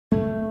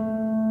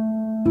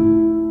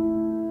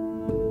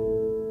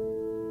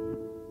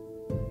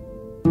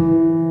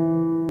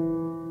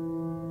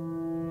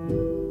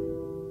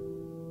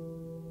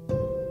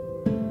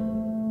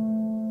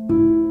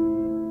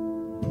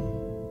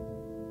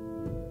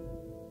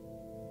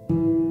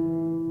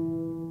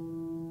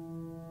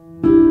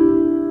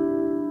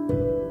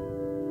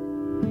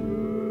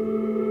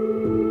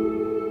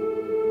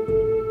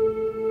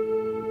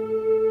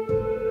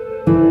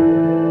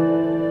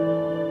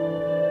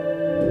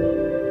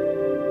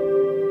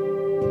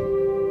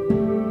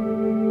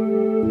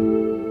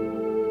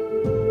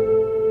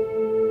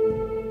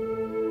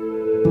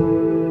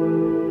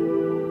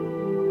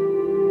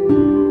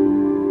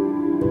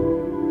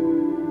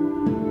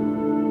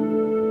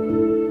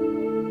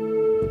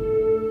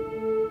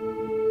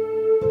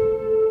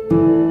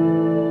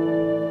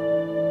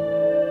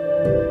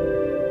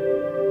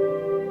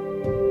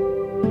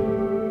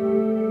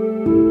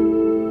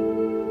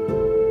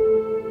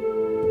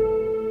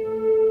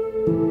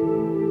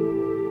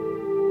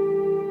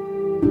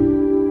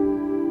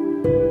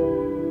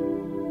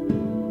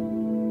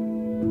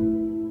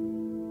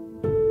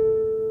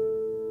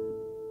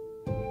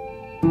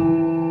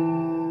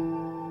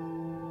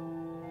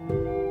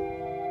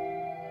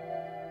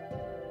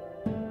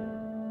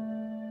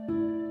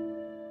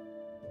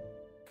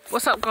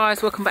What's up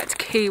guys, welcome back to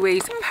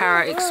Kewes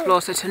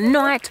ParaXplore. So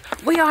tonight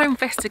we are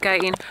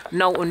investigating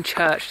Knowlton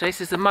Church. So this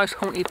is the most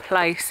haunted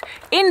place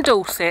in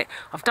Dorset.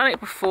 I've done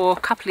it before a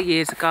couple of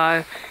years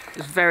ago. It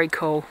was very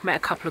cool. Met a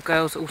couple of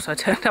girls that also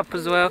turned up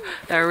as well.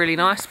 They were really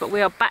nice. But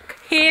we are back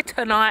here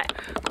tonight.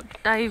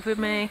 Got Dave with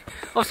me.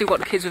 Obviously we've got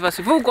the kids with us.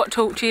 We've all got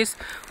torches.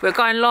 We're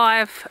going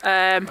live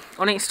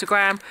on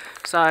Instagram.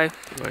 So you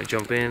want to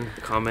jump in,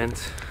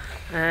 comment?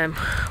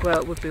 Well,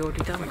 it would be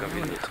already done.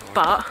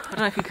 But I don't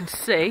know if you can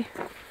see.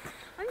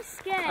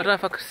 I don't know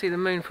if I can see the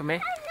moon from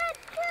here.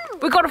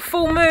 We've got a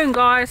full moon,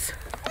 guys.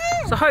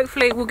 So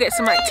hopefully we'll get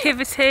some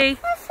activity.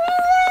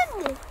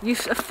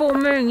 A full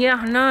moon, yeah,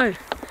 I know.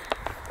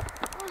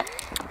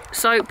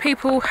 So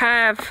people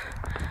have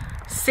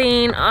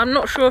seen, I'm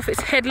not sure if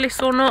it's headless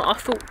or not. I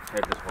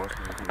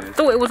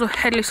thought it was a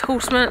headless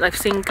horseman. They've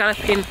seen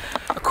galloping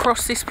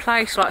across this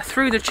place, like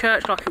through the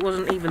church, like it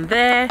wasn't even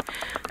there.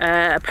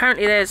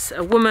 Apparently there's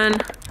a woman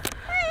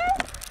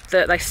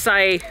that they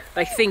say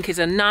they think is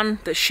a nun,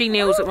 that she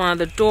kneels at one of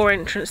the door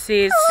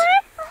entrances.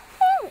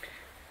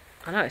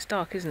 I know it's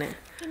dark, isn't it?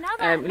 You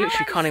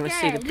literally can't even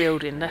see the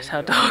building, that's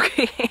how dark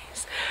it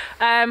is.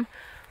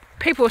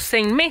 People have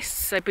seen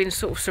mists, they've been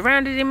sort of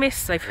surrounded in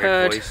mists, they've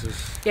heard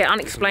voices, yeah,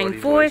 unexplained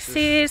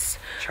voices.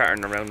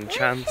 Chattering around in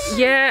chants.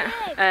 Yeah,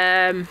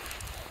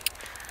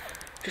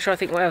 just trying to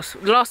think what else.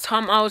 The last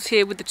time I was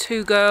here with the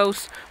two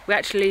girls, we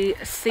actually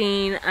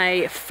seen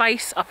a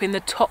face up in the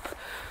top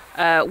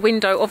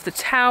window of the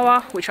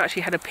tower, which I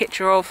actually had a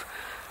picture of,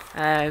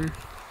 and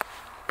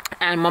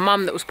my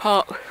mum that was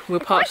parked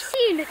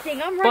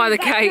by the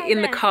gate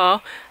in the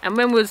car, and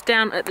when we was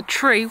down at the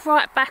tree,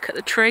 right back at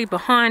the tree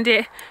behind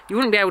it, you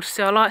wouldn't be able to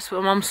see our lights, but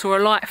my mum saw a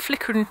light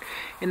flickering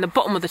in the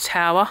bottom of the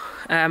tower,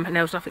 and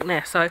there was nothing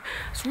there. So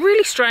it's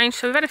really strange.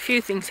 So we've had a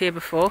few things here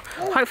before.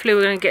 Hopefully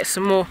we're going to get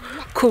some more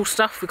cool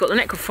stuff. We've got the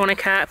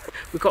necrophonic app,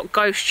 we've got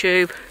Ghost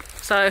Tube.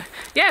 So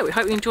yeah, we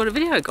hope you enjoyed the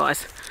video,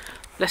 guys.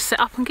 Let's set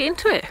up and get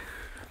into it.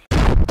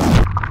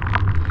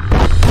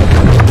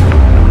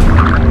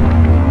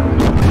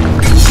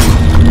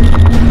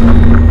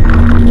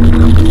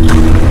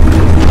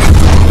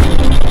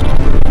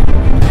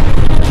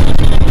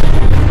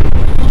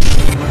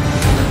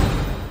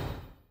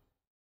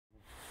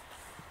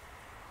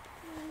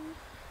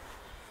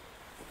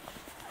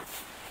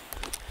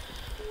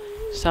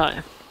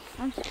 So,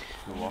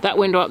 that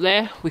window up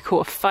there, we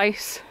caught a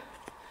face.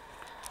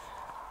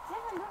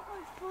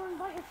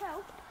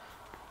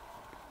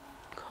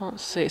 Can't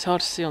see, it's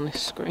hard to see on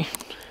this screen.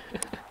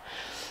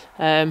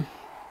 And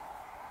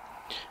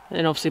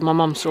then obviously my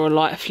mum saw a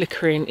light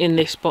flickering in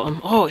this bottom.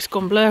 Oh, it's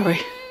gone blurry.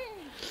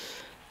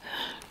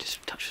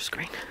 Just touch the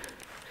screen.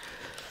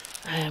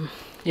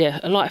 Yeah,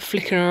 a light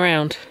flickering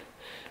around,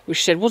 which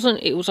she said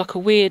it was like a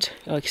weird,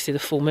 oh, you can see the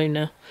full moon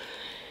now.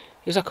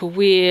 It was like a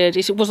weird,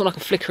 it wasn't like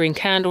a flickering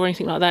candle or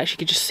anything like that. She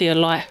could just see a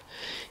light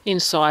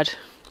inside.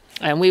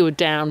 And we were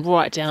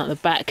right down at the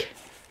back.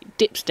 It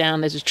dips down,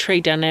 there's a tree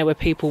down there where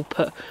people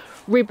put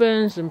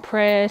ribbons and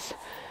prayers,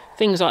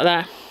 things like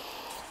that.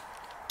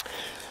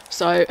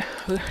 So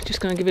we're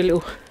just going to give you a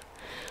little,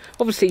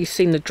 obviously you've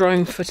seen the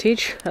drone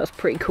footage, that was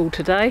pretty cool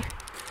today.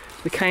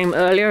 We came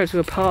earlier as we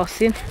were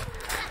passing,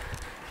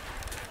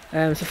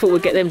 so I thought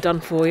we'd get them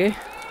done for you.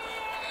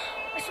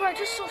 I swear I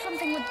just saw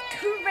something with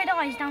two red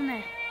eyes down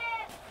there.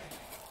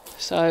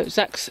 So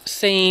Zach's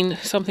seen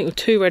something with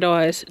two red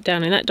eyes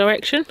down in that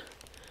direction.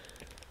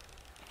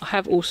 I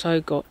have also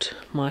got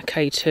my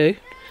K2.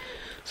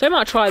 So I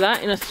might try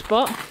that in a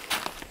spot.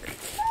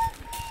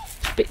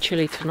 It's a bit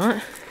chilly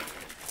tonight.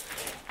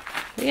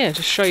 But yeah,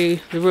 just show you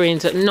the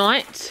ruins at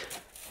night.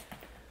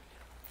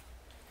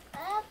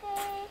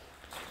 Okay.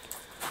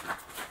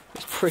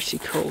 It's pretty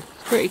cool,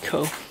 pretty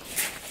cool.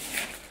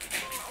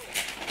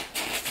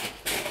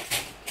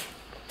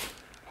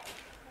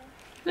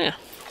 Yeah,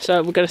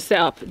 so we're going to set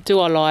up, do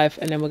our live,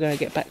 and then we're going to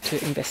get back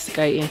to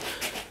investigating.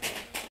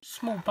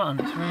 Small button,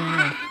 it's really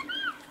weird.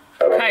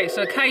 Okay,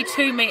 so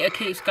K2 meter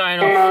keeps going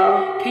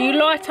off. Can you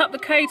light up the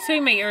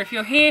K2 meter if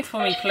you're here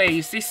for me,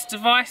 please? This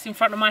device in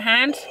front of my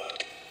hand.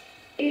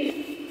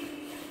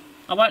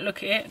 I won't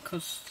look at it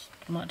because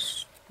I might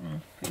just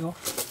put you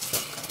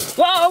off.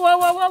 Whoa, whoa,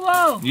 whoa, whoa,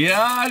 whoa!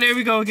 Yeah, there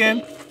we go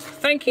again.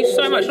 Thank you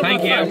so much.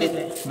 Thank you. Phone, is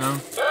it? No.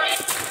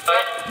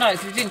 No,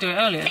 because you didn't do it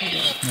earlier, did you?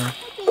 No.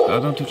 Oh,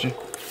 don't touch it.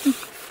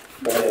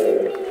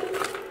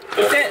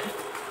 Is it?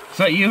 Is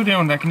that you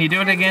doing that? Can you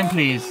do it again,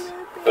 please?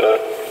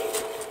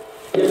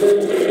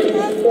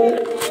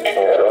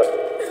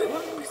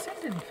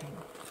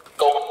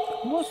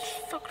 What the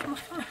fuck my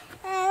phone?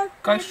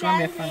 Go show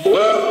me a phone.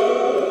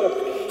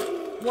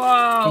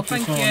 Wow,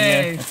 thank you.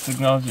 Yeah, it's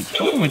acknowledged. It's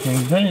fucking with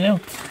things, very now.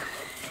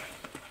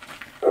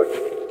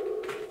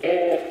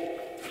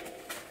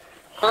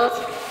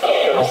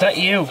 Is that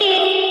you?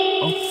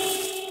 Oh.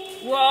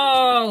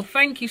 Whoa,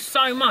 thank you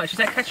so much. Is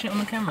that catching it on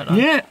the camera though?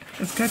 Yeah,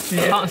 it's catching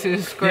it. I can't see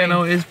the screen. Yeah,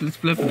 no, it is, but it's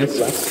flipping this.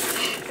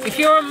 If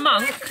you're a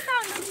monk,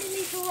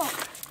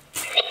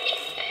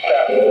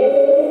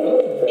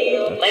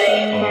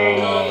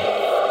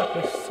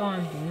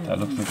 sign here. That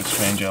looks like a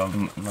strange old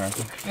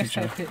American Let's take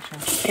picture. a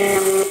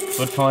picture.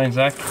 Good find,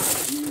 Zach.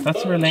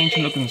 That's a real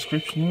ancient looking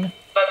inscription, isn't it?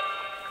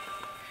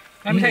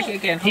 Let me take it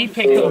again. He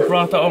picked it up,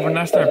 brought that over, and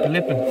that started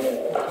blipping.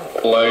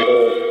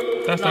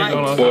 That started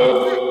going off.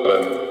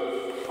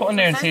 Put in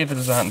there and see if it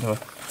does anything to it.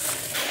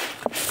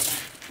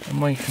 It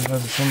might, because it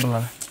has a symbol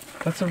on it.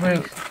 That's a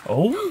real...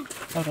 Oh!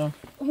 Hold on.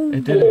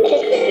 It did it.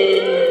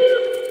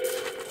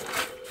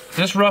 Does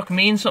this rock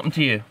mean something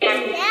to you? Yeah.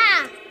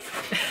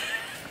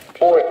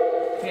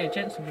 Yeah,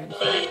 Jensen did.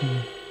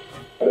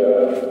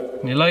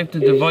 You like the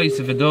device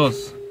if it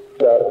does.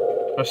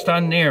 Or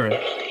stand near it.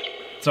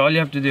 That's all you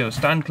have to do.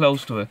 Stand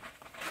close to it.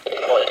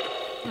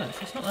 No,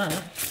 it's not that.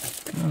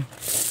 No.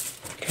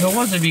 If it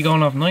was, it'd be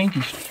going off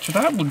 90. So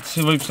that would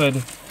sit outside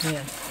it.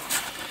 Yeah.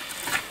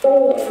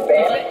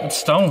 It's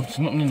stone. There's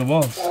nothing in the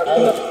walls.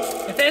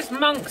 If there's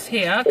monks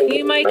here, can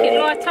you make it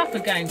light up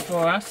again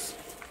for us?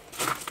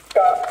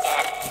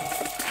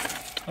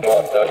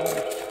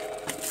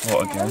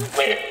 What again?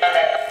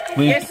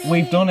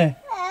 We've done it.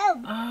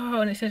 Oh,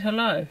 and it says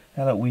hello.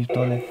 Hello, we've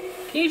done it.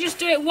 Can you just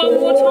do it one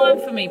more time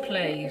for me,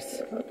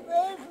 please?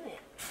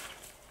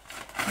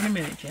 In a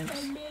minute,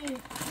 gents.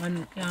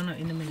 Yeah, no,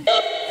 in a minute.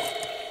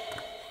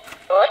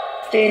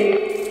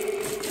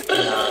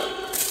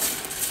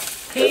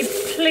 Can you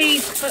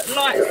please put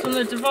lights on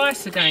the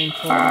device again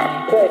for me?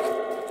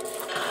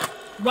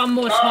 One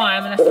more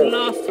time, and that's the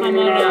last time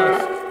I'll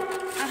ask.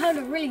 I heard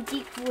a really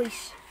deep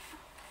voice.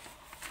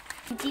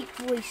 Deep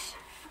voice.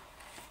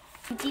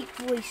 Deep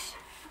voice.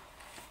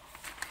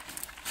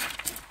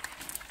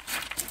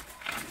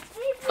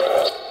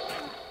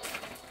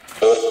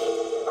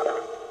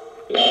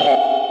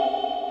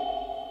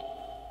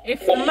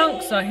 If the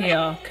monks are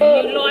here,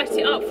 can you light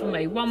it up for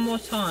me one more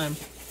time?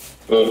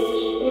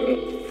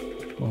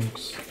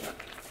 Monks.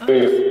 Oh.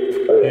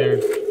 Here.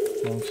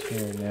 Monks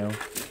here now.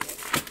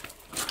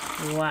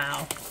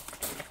 Wow.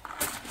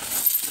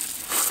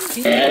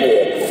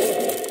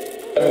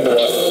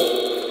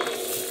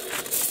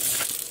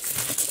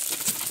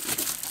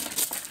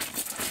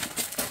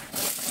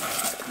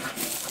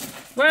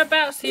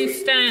 Whereabouts are you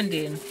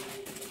standing?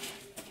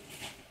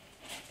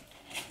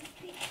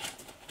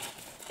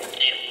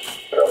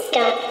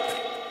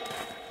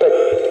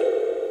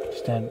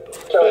 Stand.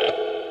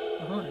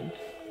 Behind.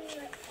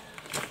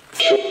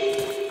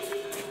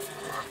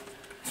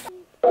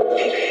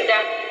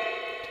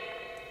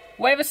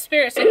 Wherever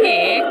spirits are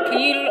here, can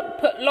you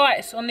put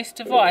lights on this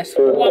device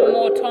one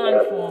more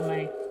time for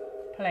me,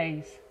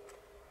 please?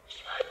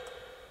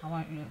 I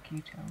won't look,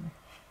 you tell me.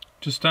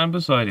 Just stand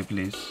beside it,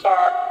 please.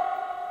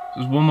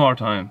 Just one more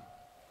time.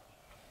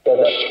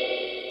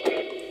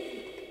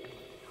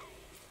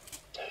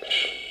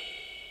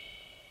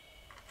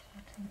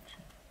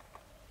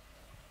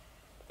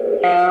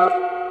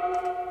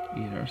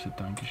 Either said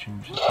thank you,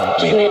 just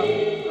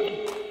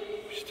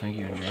thank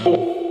you in German.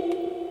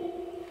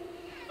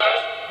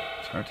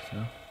 It's hard to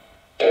tell.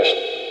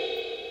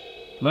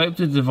 Light up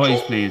the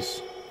device,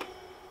 please.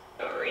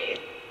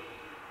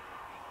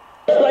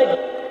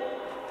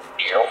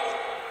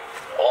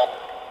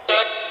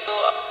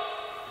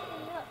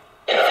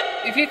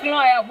 If you can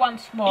light it up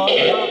once more,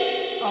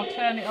 I'll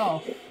turn it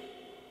off.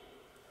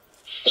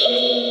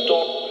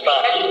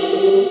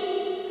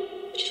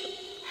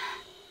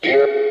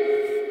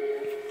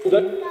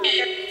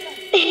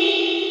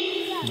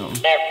 No.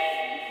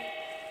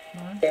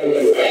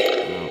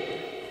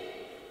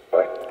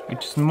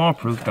 It's just more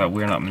proof that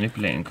we're not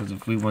manipulating, because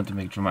if we want to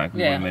make dramatic,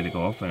 we would have made it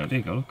go up. And there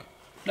you go, look.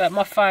 Look,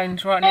 my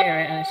phone's right near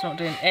it and it's not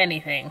doing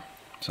anything.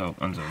 So,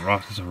 and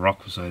there's a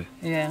rock beside it.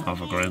 Yeah. Off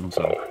a ground,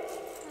 so.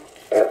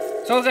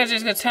 So I'm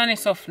just going to turn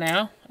this off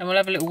now, and we'll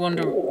have a little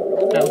wander.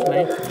 That was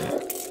me.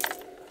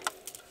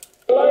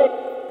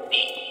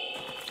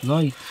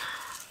 Light.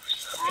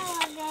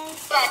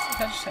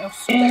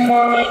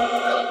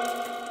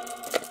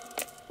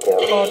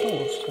 Car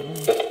doors.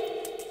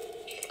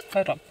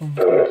 Heard like boom.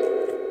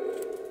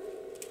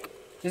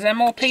 Is there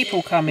more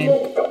people coming?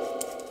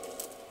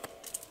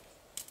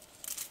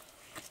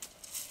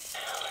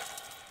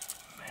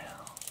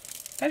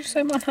 Did you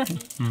say my name?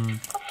 Hmm.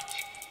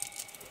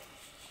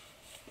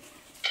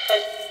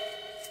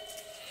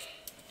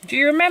 Do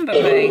you remember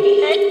me?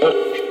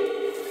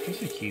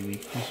 There's a kiwi.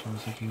 This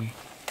one's a kiwi.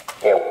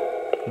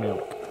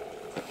 Milk.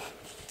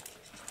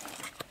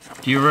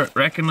 Do you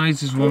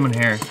recognise this woman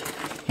here?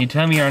 Can you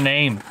tell me her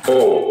name?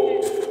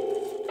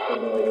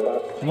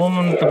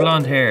 Woman with the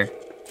blonde hair.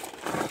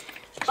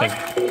 It's like,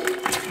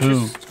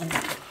 who?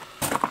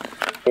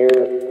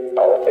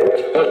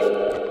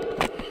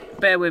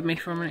 Bear with me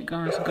for a minute,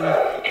 guys. I'm gonna...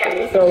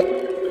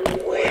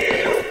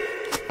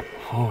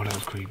 Oh, that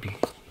was creepy.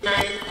 I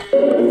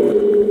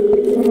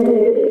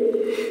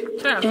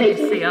don't know if you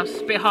can see us.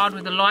 It's a bit hard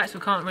with the lights. We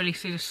can't really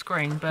see the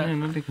screen, but... Yeah,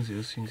 nobody can see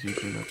us. You can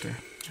see it up there.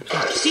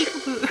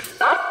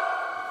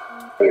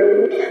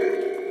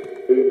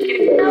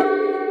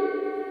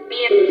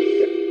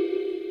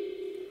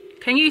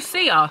 Can you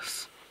see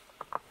us?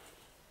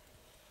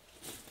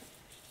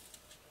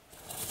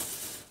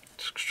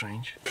 It's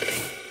strange.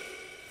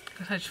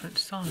 Because I just went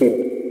to silent.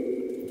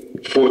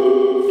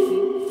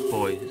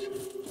 Boys.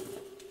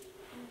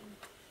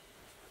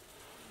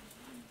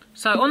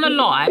 So on the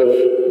live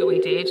that we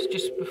did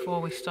just before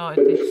we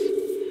started this,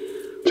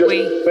 we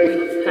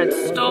had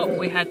Stop,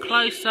 we had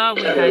Closer,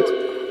 we had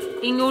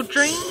In Your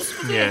Dreams,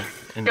 Yeah,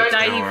 in the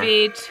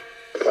David,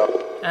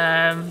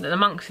 the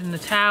monks in the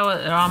tower,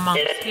 there are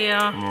monks here,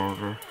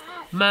 tower.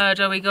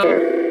 Murder we got.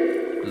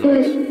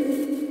 Lots.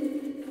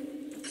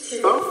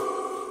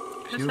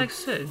 Did I say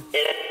Sue?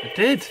 It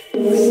did.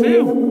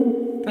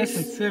 Sue. That's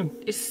it, Sue.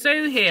 Is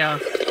Sue here?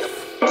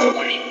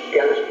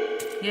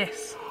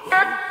 Yes.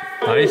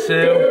 Hi,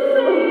 Sue.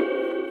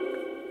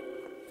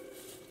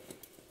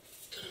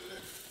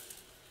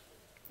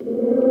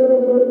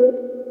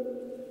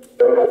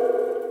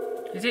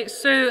 Is it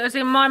Sue as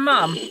in my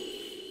mum?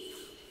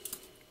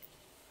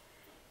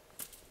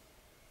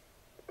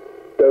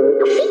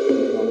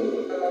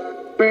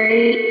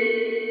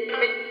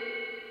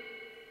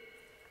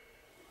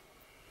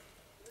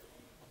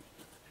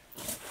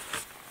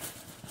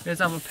 There's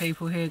other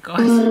people here, guys.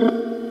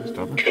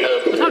 Stop it.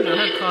 I told you I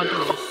heard car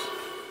doors.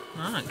 I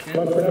don't care.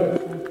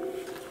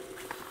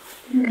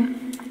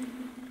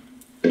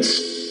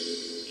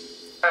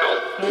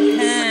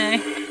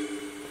 Okay.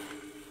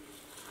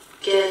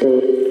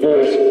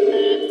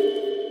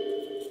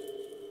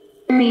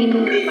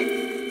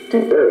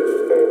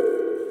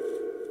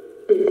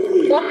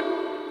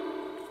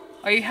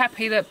 Are you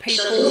happy that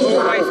people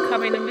always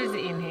come in and visit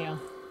in here?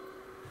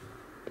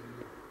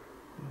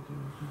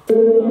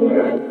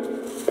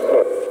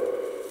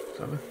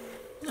 Stop it.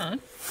 No. I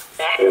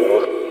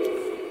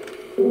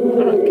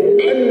don't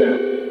care.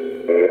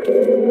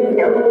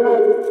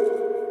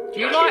 Do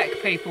you like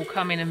people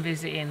coming and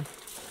visiting?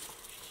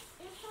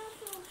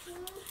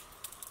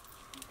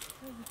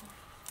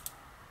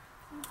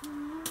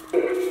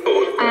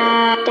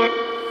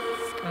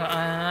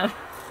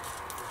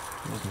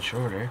 Wasn't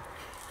sure there.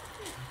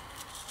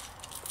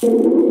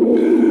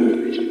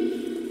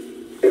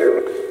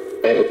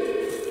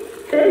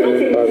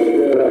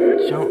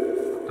 So,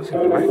 that's a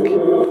whack.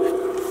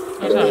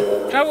 Okay.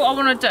 Do you know what I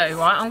want to do,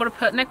 right? I'm going to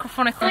put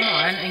necrophonic on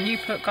mine and you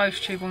put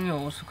ghost tube on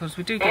yours because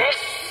we do get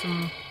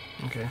some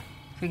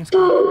things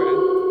coming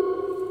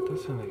through. That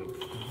sounds like a...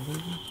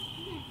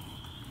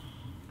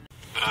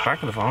 The back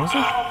of the phone, is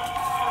it?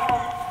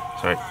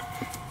 Sorry.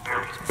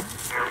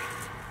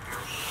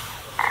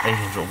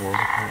 800 walls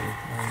apparently.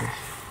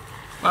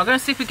 Well, I'm going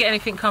to see if we get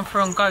anything come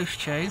through on ghost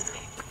tube.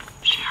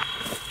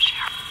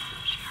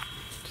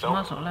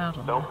 Mine's not loud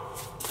on there.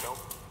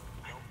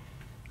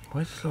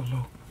 Why is it so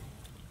low?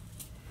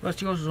 Well,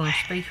 yours is on a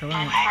speaker,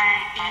 isn't it?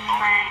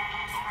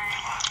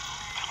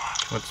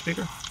 What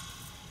speaker?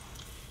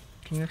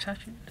 Can you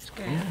attach it? Let's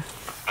go. Yeah.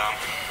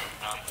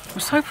 We're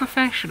so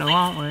professional,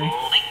 aren't we?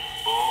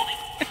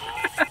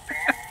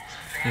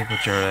 You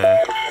put your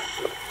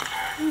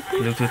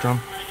Bluetooth on.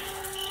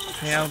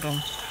 Yeah, hold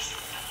on.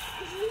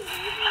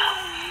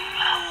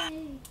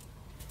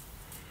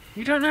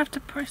 You don't have to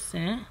press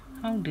it.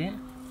 Hold it.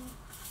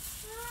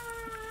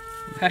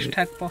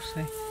 Hashtag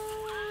bossy.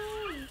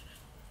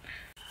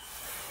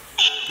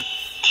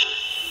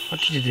 What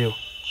did you do?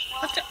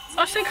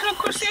 I said, can I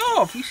cross it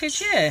off? You said,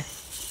 yeah.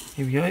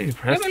 Yeah, you Yeah,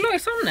 pressed. but look,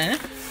 it's on there.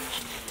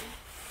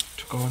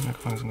 Just go on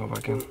next one and go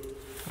back in.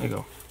 There you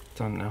go.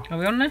 It's on now. Are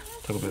we on there?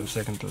 Took a bit of a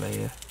second delay,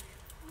 yeah.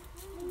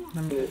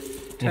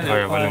 Turn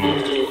Higher it volume.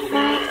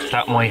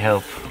 That might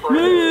help.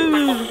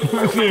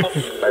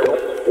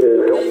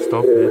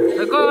 Stop it.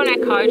 We'll go on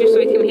echo just so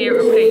we can hear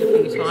it repeat a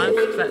few times,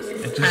 because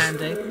that's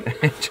handy.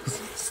 It just...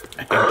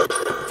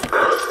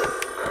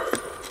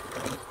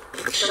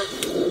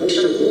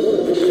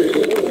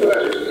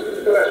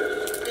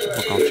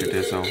 Look off through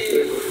this, so I'm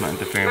not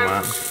interfering with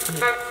that.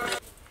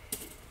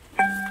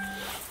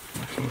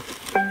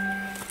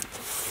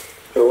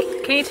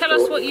 Can you tell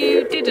us what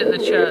you did at the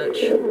church?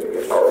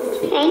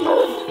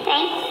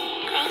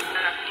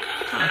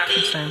 I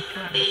keep saying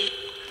pray.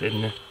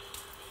 Didn't it?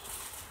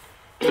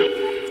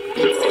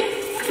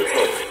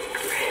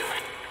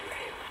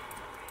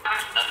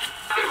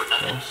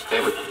 Ghost.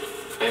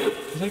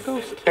 Is that a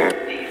ghost?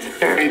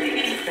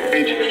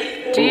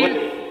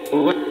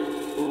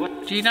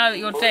 Do you know that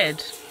you're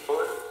dead?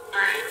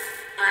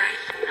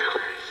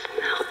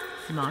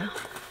 No.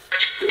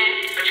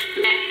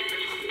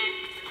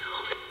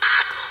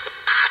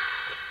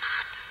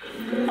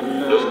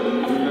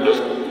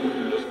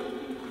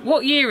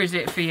 What year is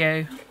it for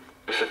you?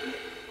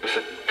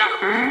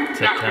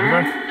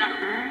 September?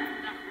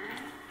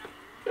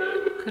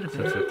 Could have Is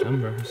that been.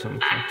 September or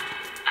something?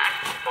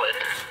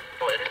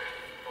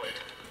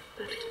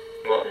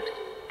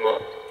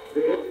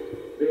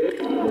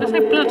 Let's say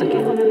blood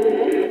again.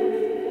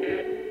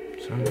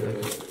 Sounded like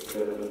it.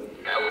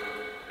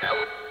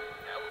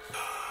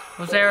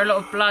 Was there a lot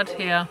of blood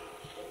here?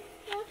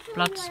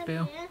 Blood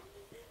spill.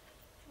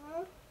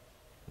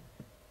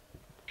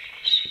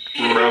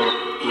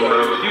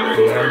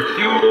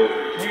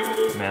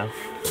 Mel.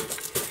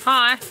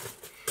 Hi.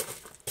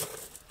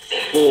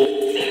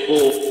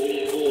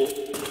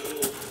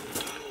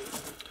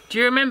 Do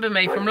you remember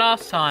me from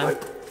last time?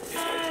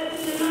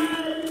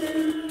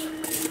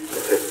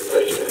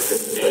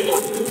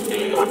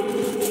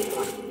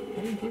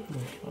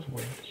 That's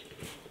weird.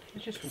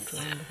 It's just walked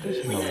around. This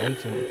is not right.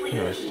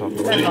 Here, stop.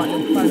 They're like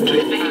little phones.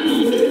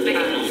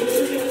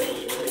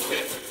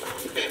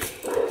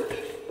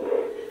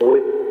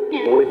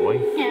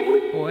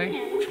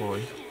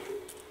 Boy.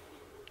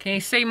 Can you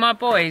see my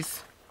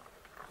boys?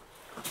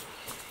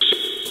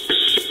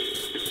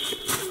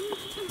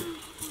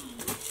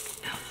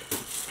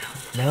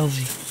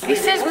 Melzy. He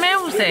says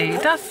Melzy. He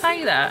does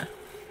say that.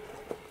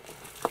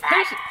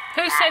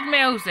 Who said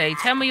Melzy?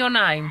 Tell me your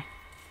name.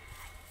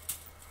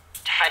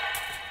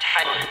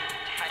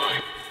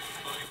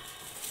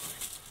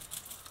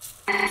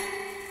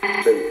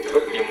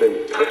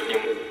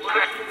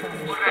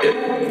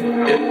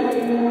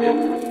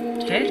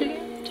 Dead again?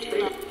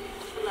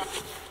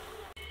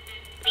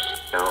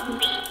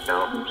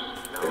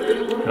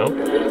 No.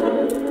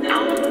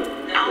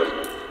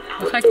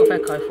 I'll take off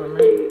echo for a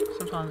minute.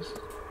 Sometimes.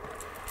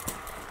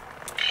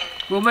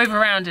 We'll move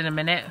around in a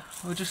minute.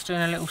 We're just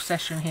doing a little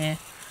session here.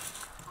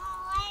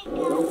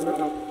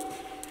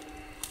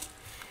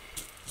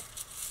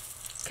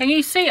 Can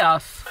you see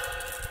us?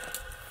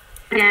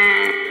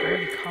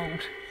 Really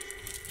cold.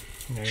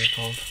 Very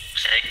cold.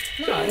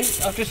 No,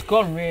 I've just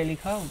gone really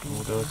cold.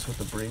 Oh god, it's with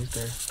the breeze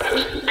there.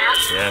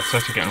 Yeah, it's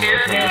actually getting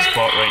right from the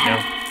spot right now.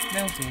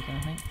 Melty again, I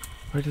think.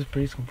 Where does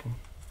breeze come from?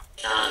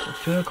 I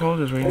feel how cold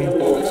it is really.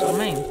 That's what I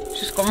mean. It's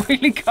just gone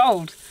really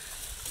cold.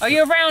 Are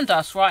you around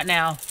us right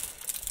now?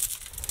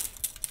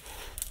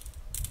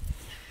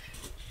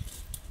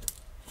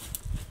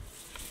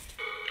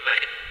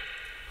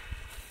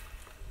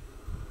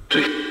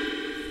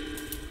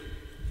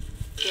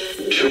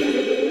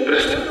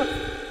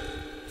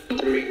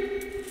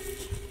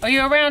 Are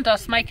you around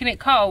us making it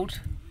cold?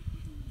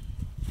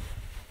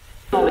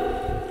 It's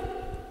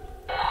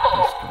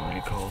getting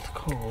really cold.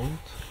 Cold?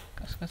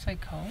 I was going to say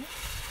cold.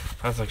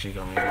 That's actually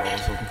got me all of a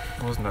sudden.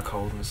 It wasn't that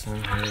cold in this thing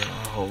here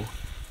a whole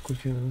good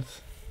few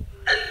minutes.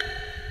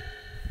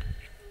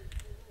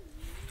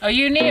 Are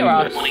you near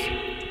us?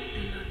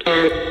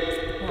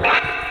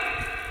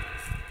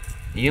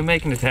 Are you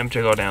making the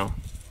temperature go down?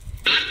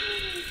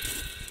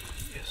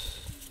 Yes.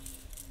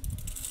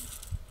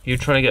 You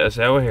trying to get us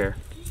out of here?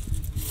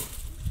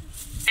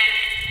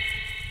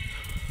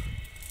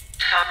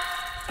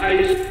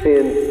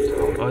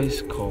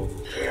 Ice cold.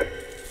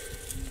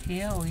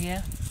 Yeah, oh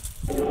yeah.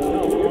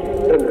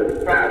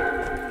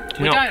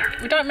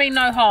 You We don't mean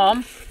no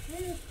harm.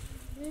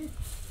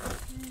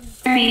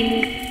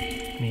 Me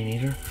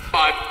neither.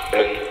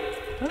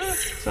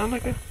 Sound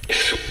like it.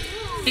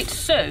 It's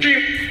Sue.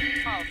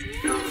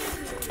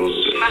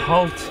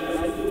 Halt.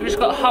 We just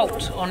got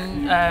halt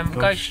on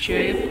Ghost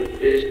Tube.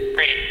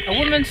 A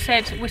woman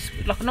said,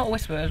 like not a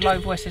whisper, a low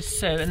voice said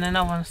Sue, and then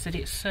another one said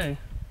it's Sue.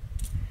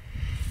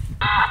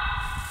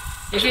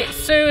 Is it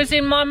Sue as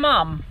in my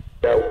mum?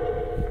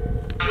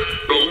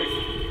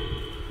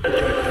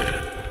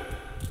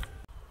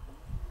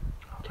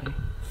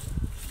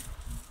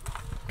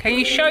 Can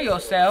you show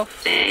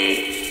yourself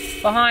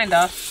behind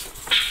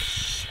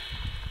us?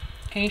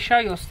 Can you show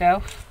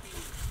yourself?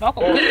 I've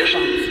got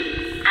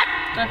goosebumps.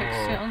 Don't think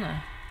it's sit on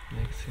there.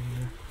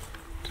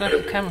 Don't know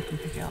if the camera can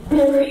pick it up.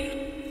 Blurry.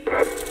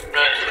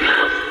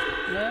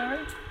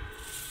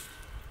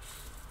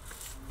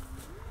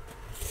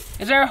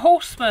 Is there a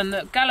horseman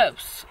that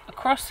gallops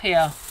across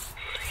here?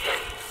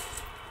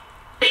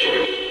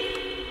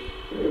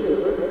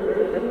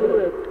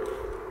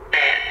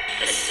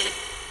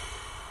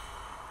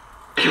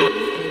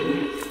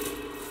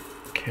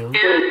 Killed?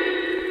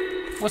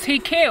 Was he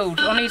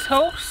killed on his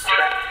horse?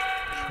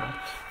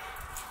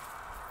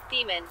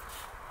 Demon.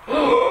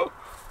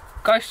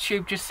 Ghost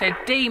Tube just said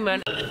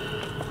demon.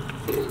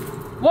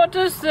 What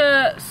does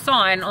the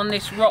sign on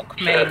this rock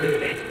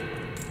mean?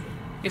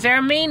 Is there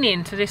a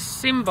meaning to this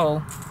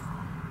symbol?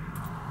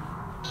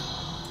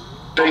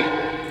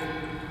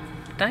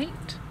 Date?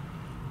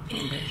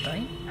 A bit of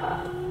date.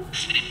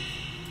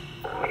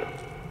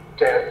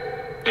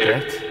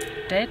 Death?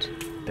 Dead?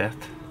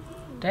 Death?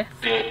 Death?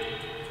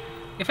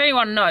 If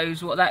anyone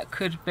knows what that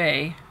could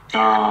be.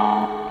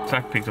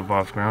 Zach picked up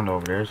off the ground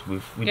over there, so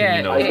we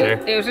didn't know it was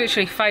there. It was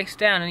literally face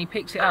down and he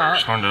picked it up.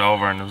 Turned it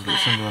over and there was a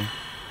little symbol on.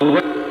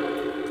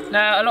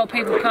 Now, a lot of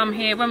people come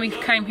here. When we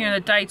came here in the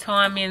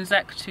daytime, me and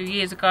Zach 2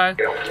 years ago,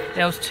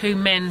 there was two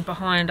men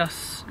behind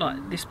us, like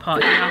this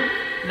part here.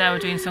 They were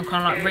doing some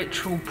kind of like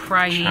ritual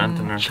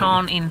praying,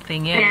 chanting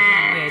thing. Yeah, it was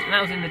really weird. And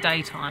that was in the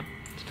daytime.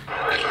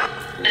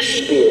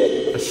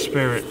 A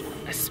spirit.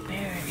 A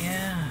spirit,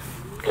 yeah.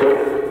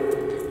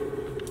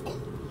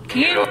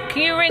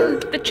 Can you ring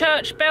the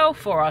church bell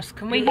for us?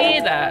 Can we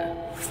hear that?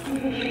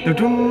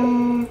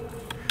 Da-dum.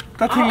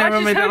 That thing never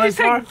made that noise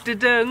before.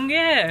 Da-dung,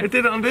 yeah. It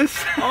did it on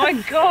this. Oh my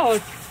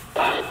god.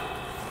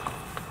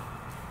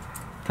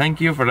 Thank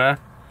you for that.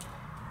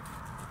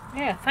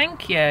 Yeah,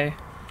 thank you.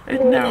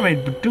 It never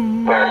made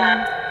da-dum.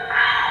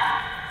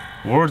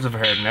 Words I've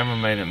heard never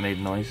made it made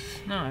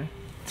noise. No.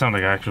 It sounded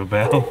like an actual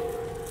bell.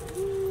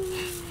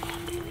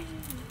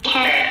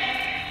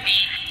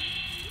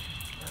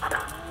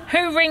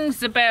 Who rings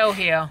the bell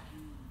here?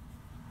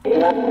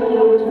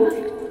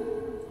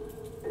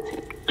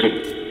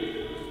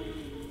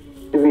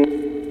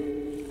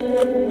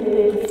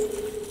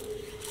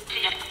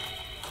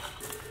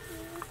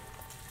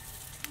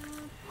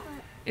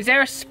 Is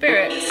there a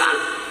spirit?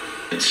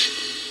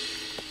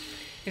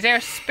 Is there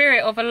a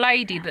spirit of a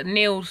lady that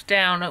kneels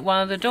down at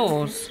one of the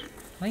doors?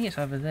 I think it's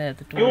over there,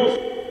 the door.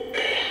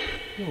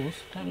 Yours?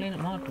 Don't lean at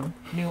my door.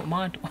 Kneel at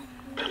my door.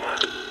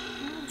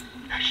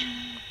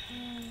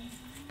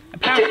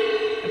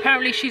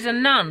 Apparently she's a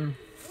nun.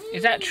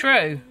 Is that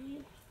true?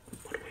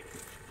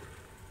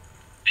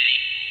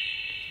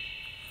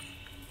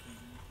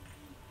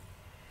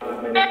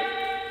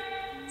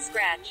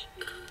 Scratch.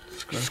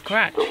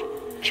 Scratch.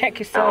 Check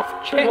yourself.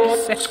 Check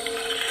yourself.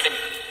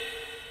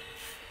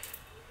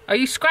 Are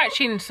you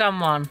scratching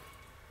someone?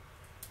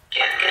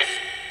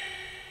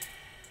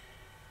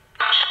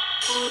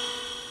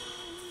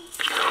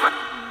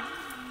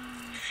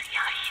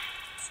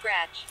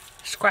 Scratch.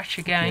 Scratch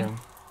again.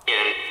 Yeah.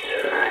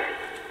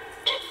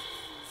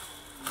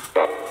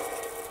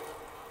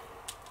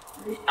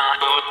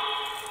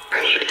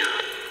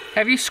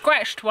 Have you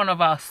scratched one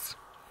of us?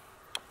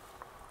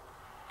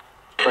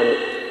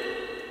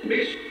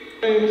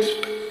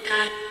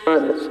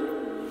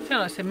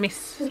 Sound like I miss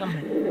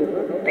something.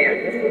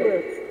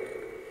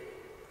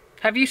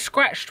 Have you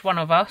scratched one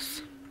of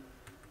us?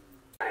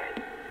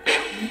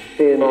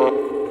 Dave?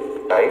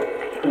 I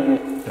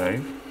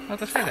was going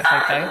to say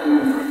that's Dave.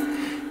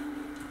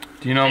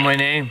 Do you know my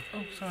name?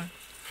 Oh, sorry.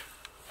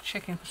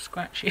 Checking for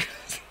scratches.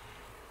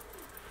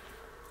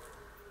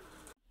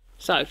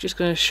 So, just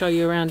going to show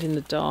you around in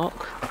the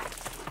dark.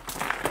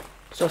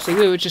 So, obviously,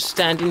 we were just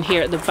standing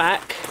here at the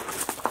back.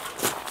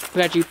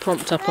 We had you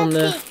propped up on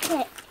the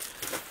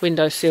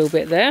windowsill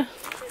bit there.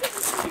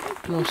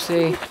 And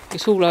obviously,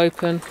 it's all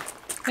open.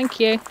 Thank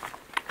you.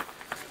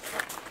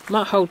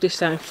 Might hold this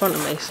down in front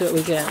of me, see what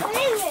we get.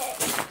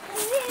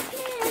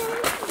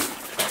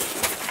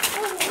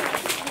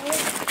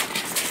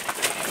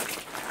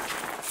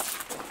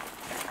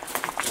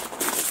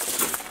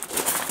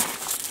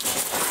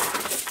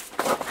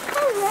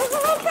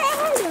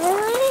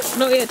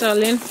 Not yet,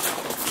 darling.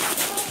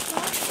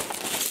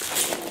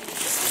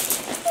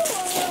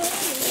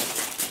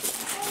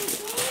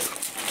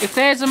 If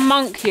there's a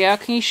monk here,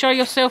 can you show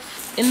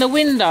yourself in the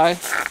window?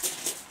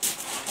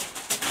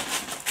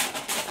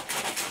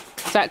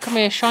 Zach, come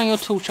here, shine your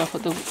torch up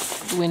at the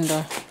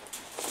window.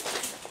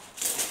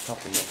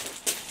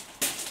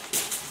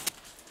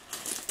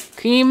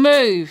 Can you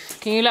move?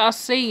 Can you let us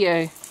see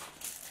you?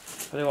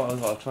 Tell you what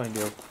I'll try and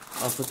do.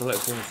 I'll put the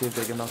lights in and see if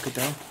they can knock it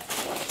down.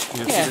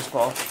 You Yeah. see this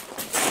ball?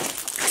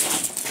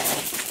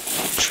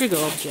 Trigger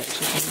object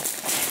or something.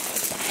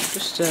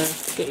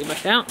 Just get you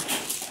back out.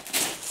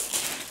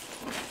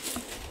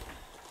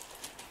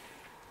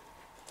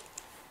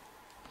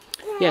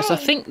 Yes, I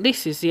think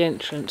this is the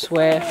entrance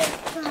where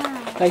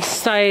they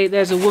say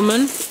there's a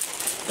woman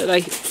that they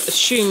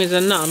assume is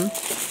a nun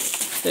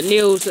that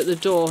kneels at the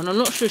door, and I'm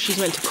not sure if she's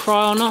meant to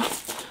cry or not.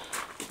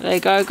 There you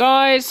go,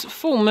 guys,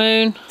 full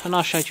moon, and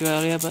I showed you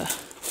earlier, but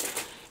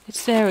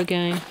it's there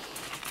again.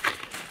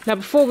 Now,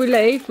 before we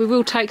leave, we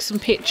will take some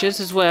pictures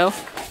as well.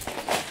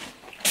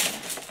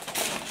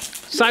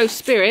 So,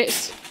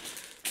 spirits,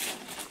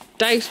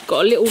 Dave's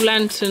got a little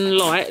lantern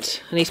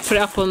light, and he's put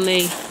it up on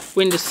the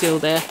windowsill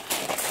there.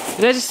 If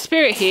there's a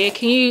spirit here,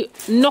 can you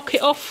knock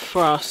it off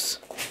for us?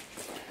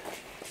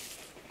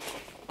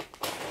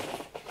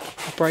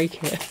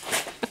 Break it.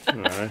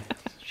 Alright,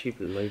 cheap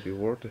little light be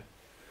worth it.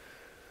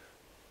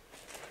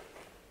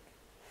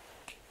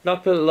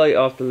 Knock the light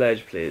off the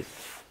ledge, please.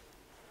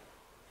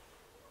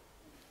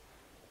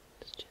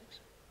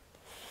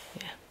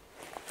 Yeah.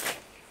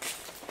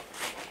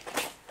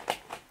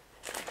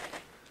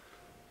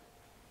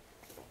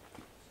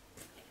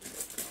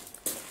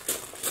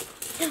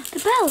 The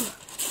bell.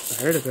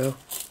 I heard a bell.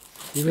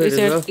 You heard it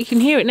as well? You can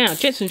hear it now.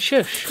 Jetson,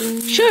 shush.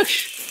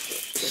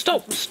 Shush!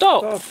 Stop,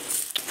 stop!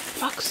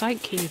 Fuck's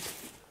sake, kid. Is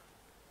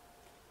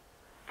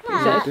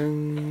that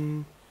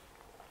Ding.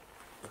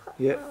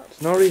 Yeah,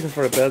 there's no reason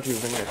for a bell to be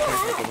ringing.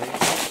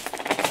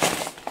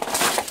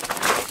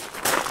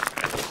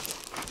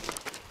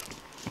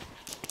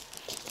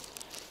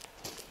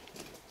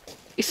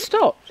 It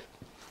stopped.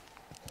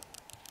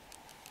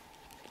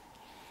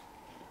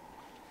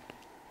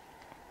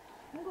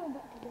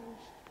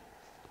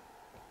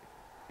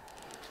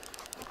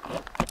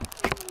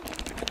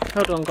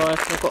 Hold on, guys,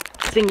 I've got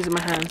things in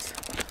my hands.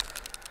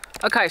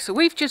 Okay, so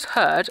we've just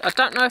heard, I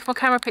don't know if my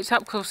camera picks up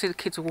because obviously the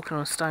kids are walking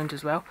on stones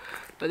as well,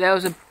 but there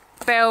was a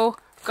bell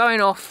going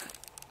off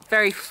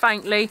very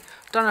faintly.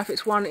 Don't know if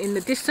it's one in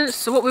the distance.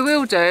 So what we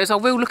will do is I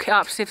will look it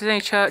up to see if there's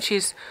any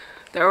churches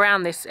that are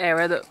around this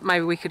area that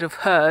maybe we could have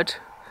heard.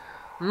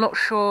 I'm not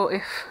sure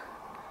if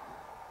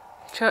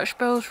church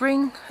bells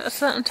ring at a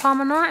certain time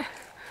of night.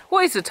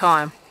 What is the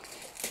time?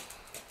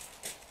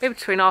 Be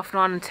between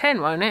 9:30 and 10,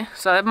 won't it?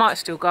 So it might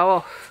still go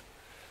off.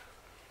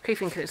 Keep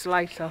thinking it's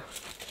later.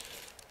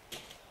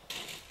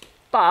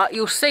 But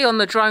you'll see on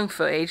the drone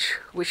footage,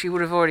 which you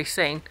would have already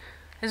seen,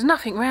 there's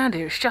nothing around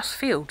here, it's just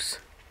fields.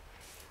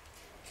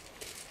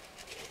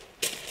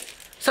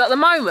 So at the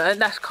moment,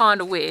 that's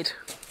kind of weird.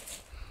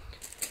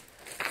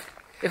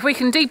 If we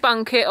can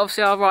debunk it,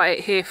 obviously I'll write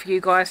it here for you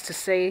guys to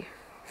see.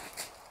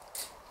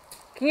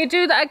 Can you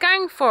do that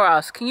again for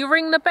us? Can you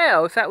ring the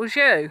bell if that was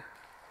you?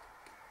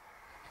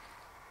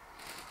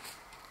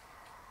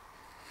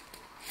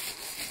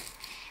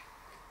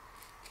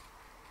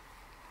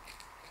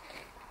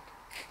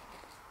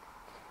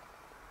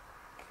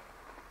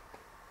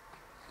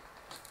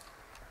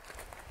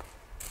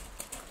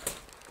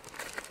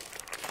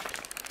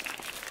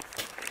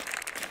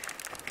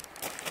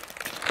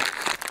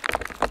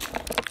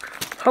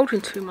 Holding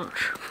too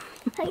much.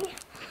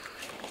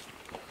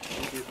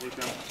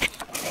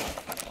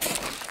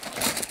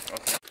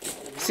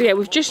 So yeah,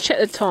 we've just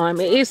checked the time.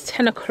 It is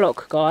 10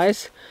 o'clock,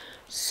 guys.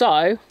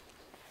 So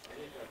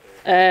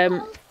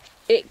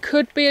it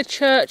could be a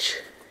church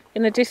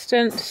in the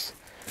distance.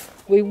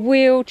 We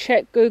will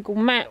check Google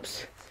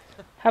Maps,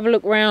 have a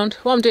look around.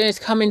 What I'm doing is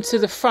coming to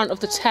the front of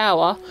the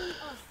tower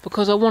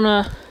because I want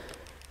to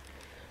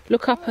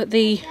look up at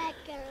the...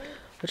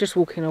 I'm just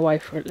walking away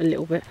for it a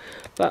little bit,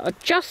 but I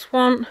just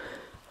want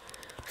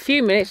a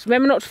few minutes.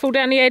 Remember not to fall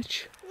down the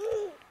edge.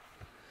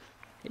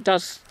 It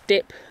does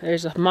dip.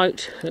 There's a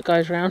moat that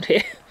goes around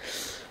here.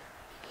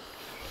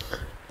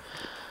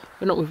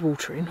 But not with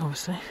water in,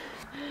 obviously.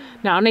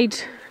 Now I need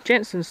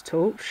Jensen's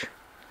torch.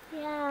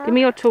 Yeah. Give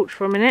me your torch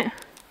for a minute.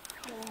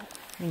 Yeah.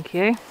 Thank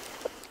you.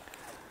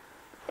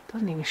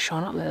 Doesn't even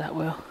shine up there that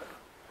well.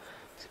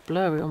 It's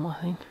blurry on my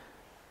thing.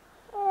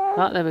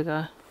 Right, there we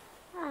go.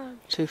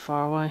 Too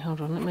far away. Hold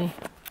on, let me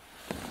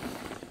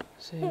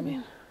zoom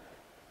in.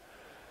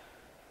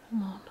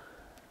 Come on.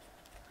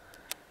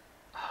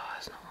 Oh,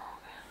 it's not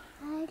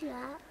working.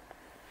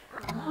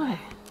 Why?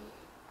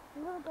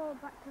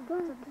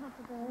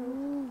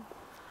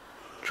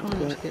 Trying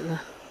not to get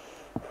there.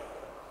 Oh,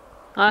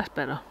 that's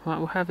better. Right,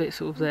 we'll have it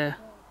sort of there.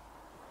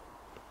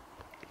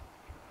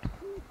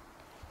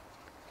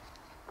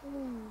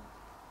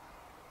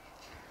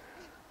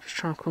 Just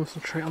trying to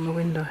concentrate on the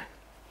window.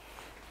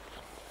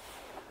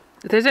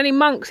 If there's any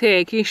monks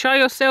here, can you show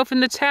yourself in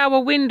the tower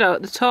window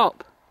at the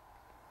top?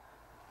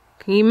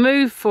 Can you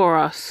move for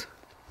us?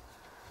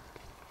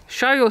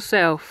 Show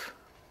yourself.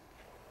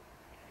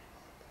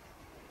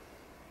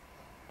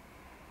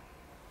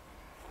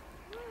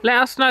 Let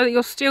us know that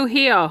you're still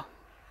here.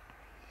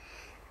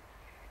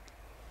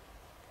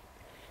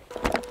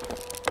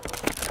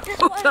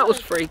 Oh, that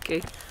was freaky.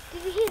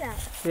 Did you hear that?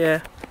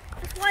 Yeah.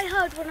 That's what I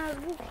heard when I was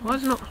walking. Why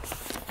is it not...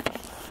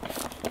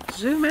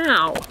 Zoom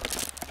out.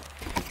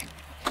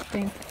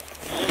 Thing.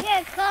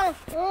 Yeah, come.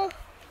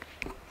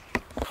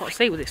 Can't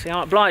see with this thing.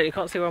 I'm blind. You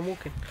can't see where I'm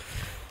walking.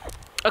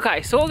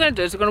 Okay, so what we're going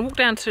to do is we're going to walk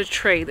down to the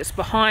tree that's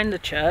behind the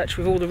church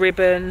with all the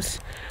ribbons.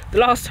 The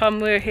last time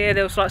we were here,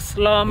 there was like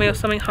salami or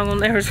something hung on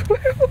there as well.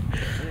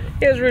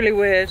 It was really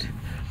weird.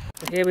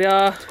 But here we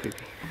are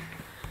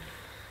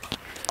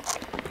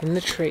in the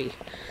tree.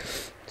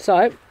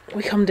 So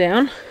we come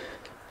down,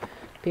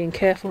 being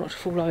careful not to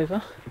fall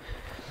over.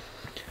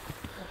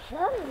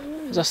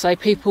 As I say,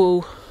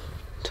 people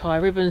tie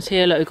ribbons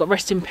here. Look, we've got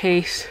rest in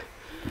peace.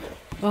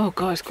 Oh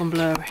god, it's gone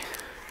blurry.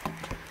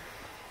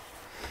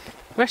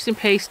 Rest in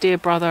peace, dear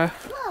brother.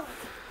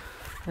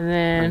 And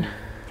then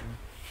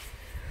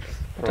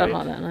I don't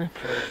like that name.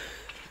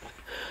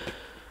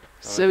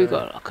 So we've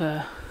got like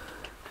a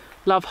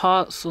love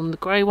hearts on the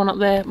grey one up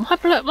there.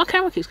 My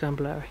camera keeps going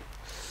blurry.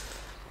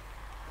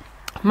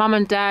 Mum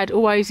and Dad,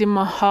 always in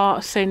my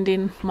heart,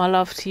 sending my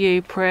love to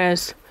you.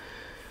 Prayers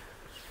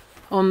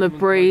on the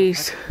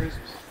breeze.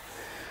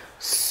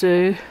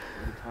 Sue.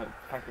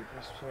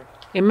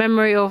 In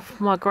memory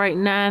of my great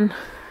nan.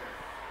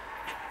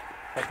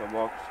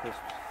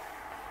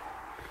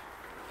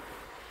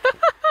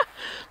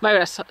 Maybe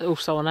that's all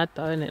someone had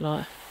though, isn't it?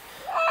 Like,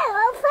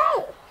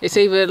 it's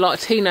either like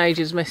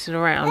teenagers messing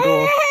around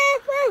or...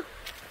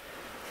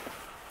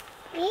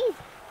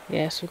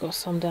 Yes, we've got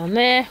some down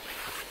there.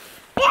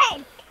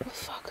 Oh,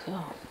 fuck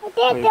that.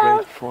 Very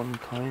great fun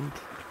kind.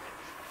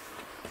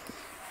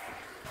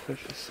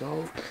 Precious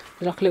salt.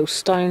 There's like a little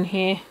stone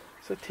here.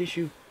 It's a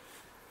tissue.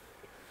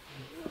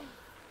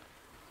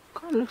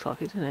 Kind of looks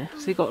like it, doesn't it?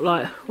 So you got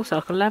like, what's that,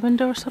 like a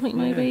lavender or something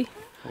maybe?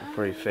 Oh,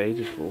 very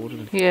faded for all of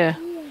them. Yeah.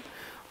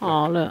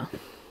 Oh, look.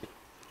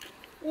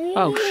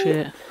 Oh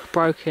shit,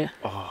 broke it.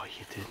 Oh,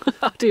 you did.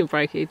 I didn't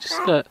break it, just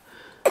look.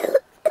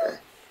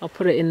 I'll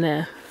put it in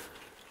there.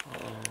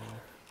 Oh.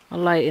 I'll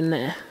lay it in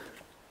there.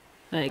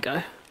 There you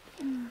go.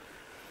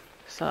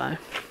 So,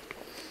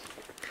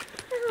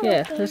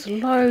 yeah, there's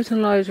loads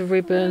and loads of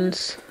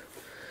ribbons.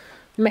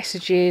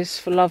 Messages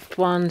for loved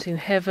ones in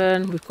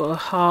heaven. We've got a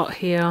heart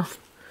here.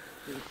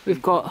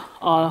 We've got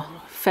our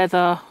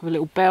feather with a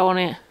little bell on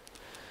it.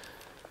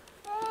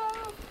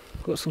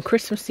 Got some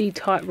Christmassy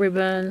type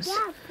ribbons.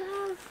 Oh,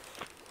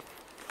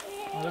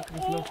 look at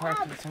this little part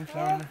of the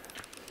sunflower in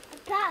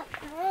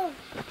there.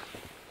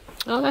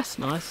 Oh, that's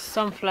nice.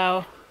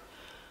 Sunflower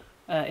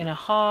in a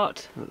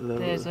heart.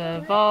 There's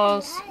a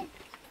vase.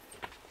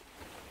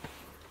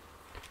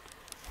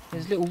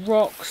 There's little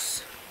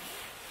rocks.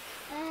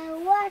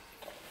 What?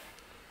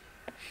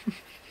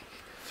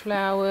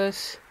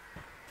 Flowers.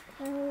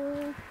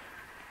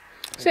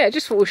 So yeah,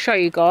 just thought we'll show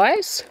you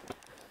guys.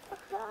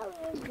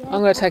 I'm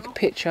going to take a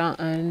picture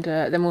and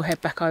then we'll head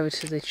back over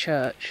to the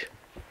church.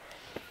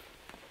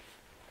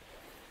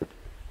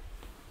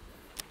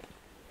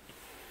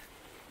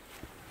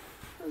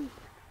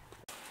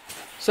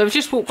 So we've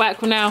just walked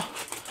back. We're now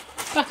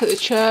back at the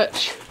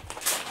church.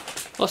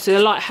 Obviously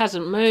the light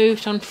hasn't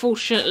moved,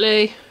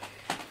 unfortunately,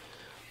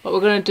 but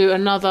we're going to do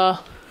another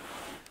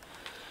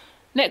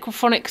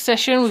necrophonic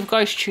session with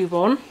ghost tube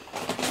on.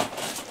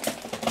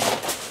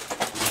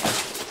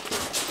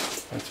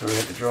 That's where we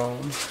had the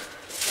drone.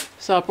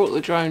 So I brought the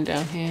drone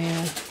down here.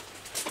 Yeah.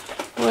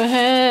 Well,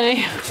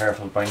 hey.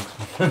 Careful, banks.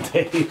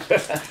 Dave.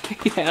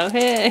 Yeah,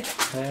 hey.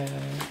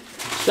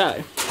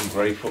 So,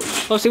 Great footage.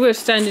 obviously we're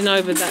standing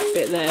over that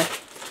bit there.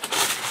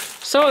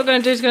 So what we're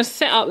going to do is going to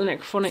set up the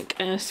necrophonic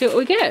and see what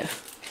we get.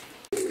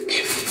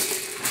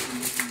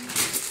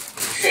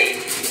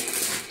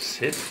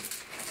 Sit.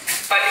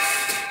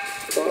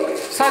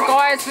 So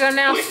guys, we are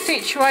now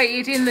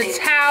situated in the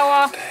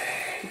tower.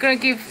 We're going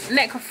to give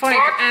necrophonic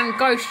and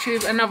ghost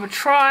tube another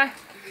try.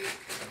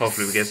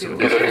 Hopefully we get some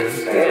different.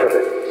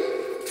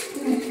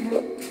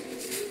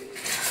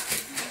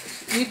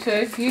 You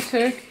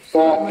two.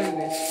 Start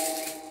moving.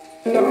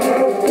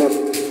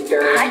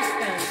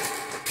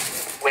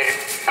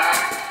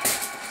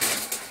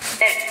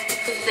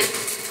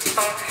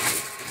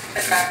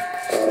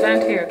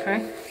 Stand here, okay?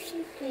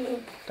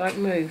 Don't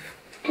move.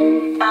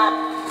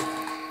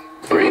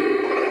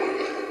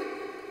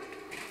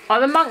 Are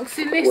the monks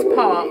in this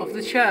part of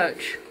the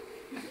church?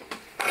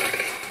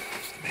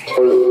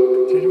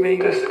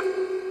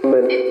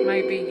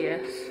 Maybe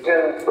yes.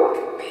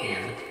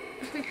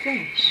 What's big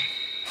thing?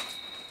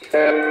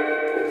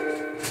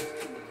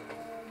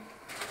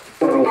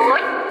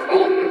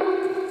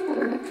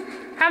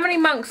 How many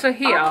monks are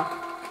here?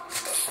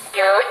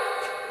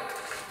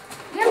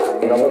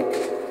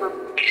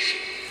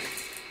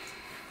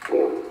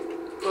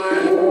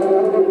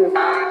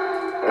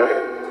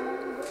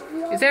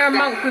 Is there a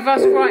monk with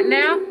us right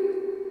now?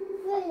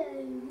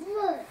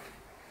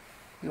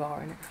 You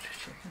are in it, just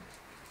checking.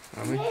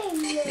 Are we?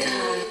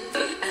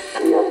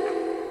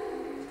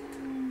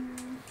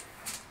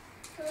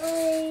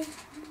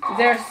 Is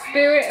there a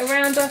spirit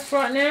around us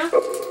right now?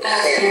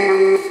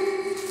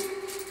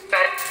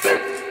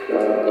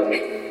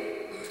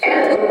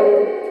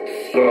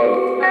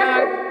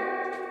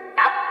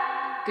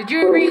 Did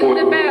you ring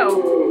the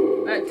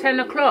bell at 10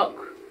 o'clock?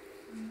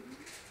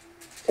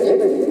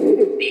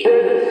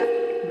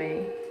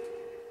 Me.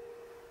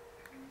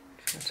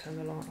 Just gonna turn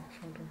the light off,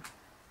 hold on.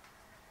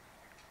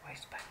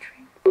 Waste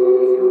battery.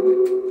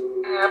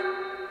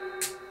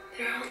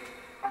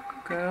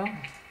 Girl.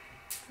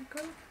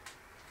 Girl.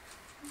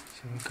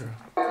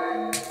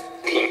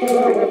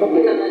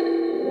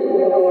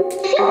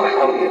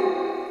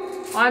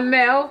 I'm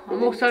Mel.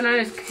 I'm also known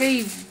as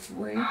Kewes.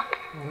 Why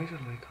did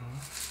they call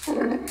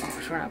it?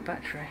 Just ran out of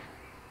battery.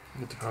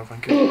 Get the power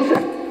bank.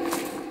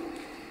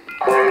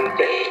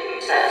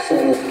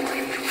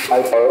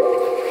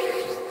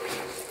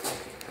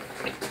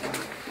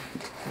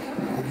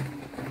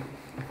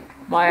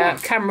 My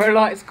camera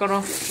light's gone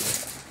off.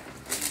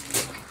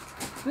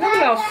 It only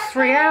lasts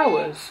 3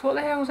 hours. What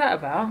the hell was that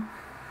about?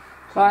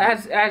 Well,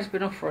 it has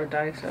been off for a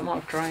day, so it might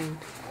have drained.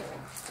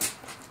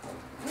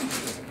 I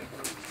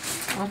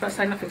was about to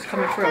say nothing's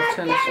coming through. I've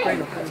turned the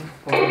screen off.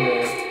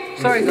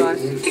 Sorry, guys.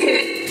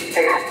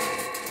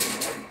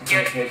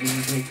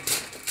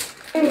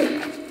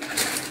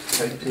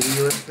 Type to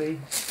USB.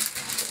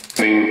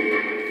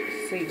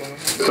 See one.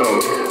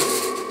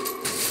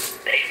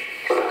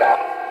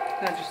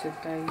 That just said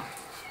Dave.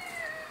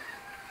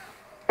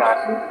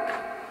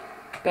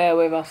 Bear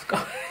with us,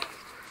 guys.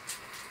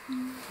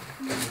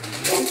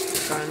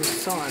 Go on the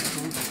side.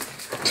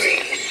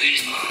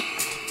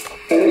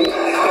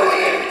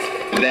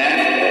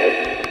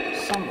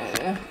 Somewhere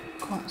there.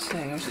 Can't see.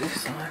 Or is it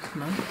this side?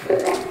 No.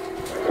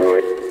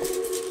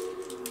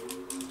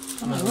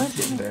 Oh, where's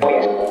it there?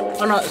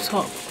 Oh no, at the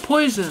top.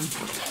 Poison!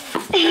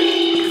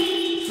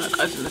 That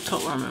goes in the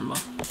top, I remember.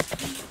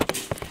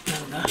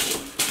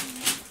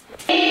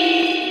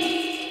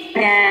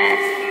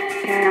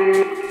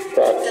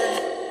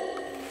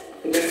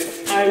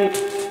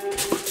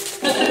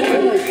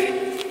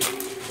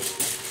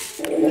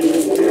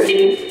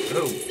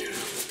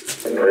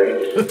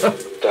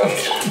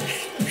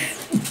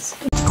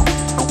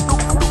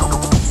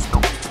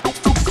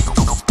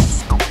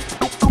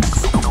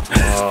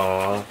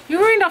 You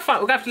ruined our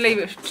fun. We're going to have to leave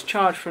it to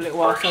charge for a little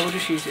while, so we'll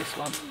just use this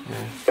one.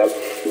 Yeah.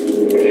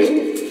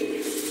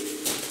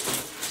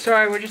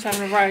 Sorry, we're just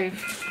having a rave.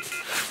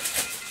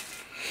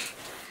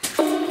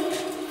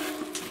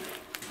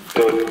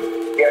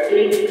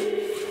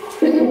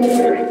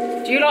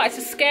 Do you like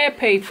to scare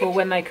people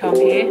when they come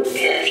here?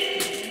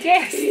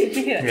 Yes. Did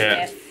you hear that?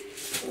 Yeah. Yes.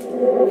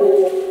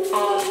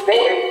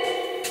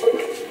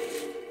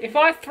 If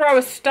I throw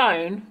a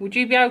stone, would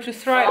you be able to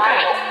throw it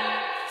back?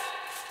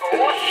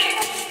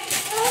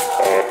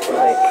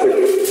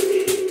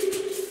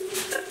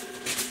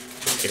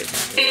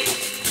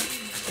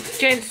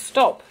 Gents,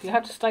 stop. You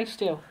have to stay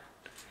still.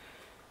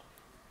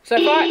 So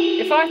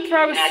if I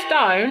throw a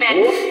stone,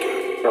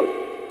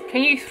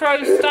 Can you throw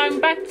the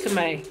stone back to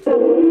me?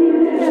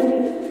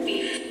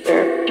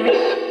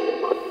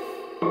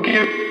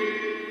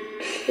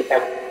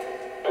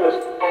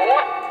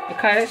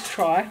 Okay, let's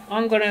try.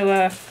 I'm gonna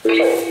right,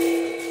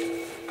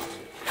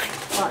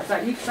 so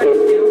you stay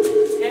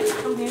still. Yeah,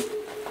 come here.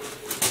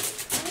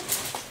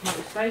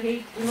 Might stay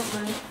here, do not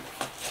move.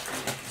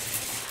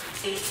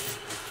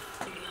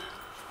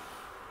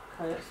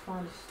 Okay, let's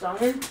find a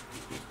stone.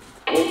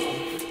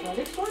 Try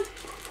this one.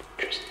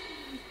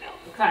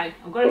 Okay,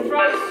 I'm going to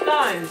throw a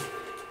stone.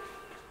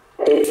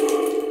 Can you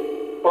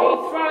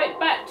throw it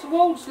back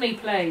towards me,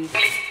 please?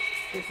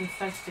 Listen,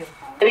 stay still.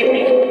 No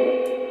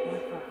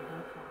problem.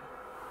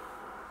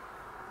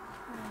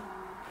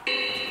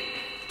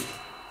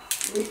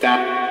 Is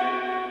that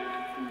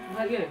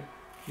you?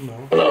 No.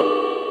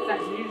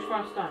 Did you just throw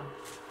a stone?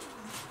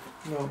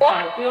 No.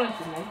 Okay, be honest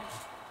with me.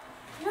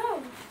 No.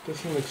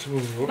 Doesn't look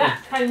smooth. That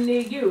came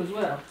near you as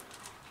well.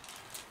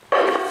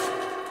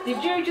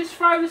 Did you just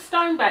throw the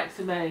stone back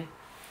to me?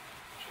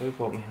 Should I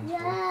put my hands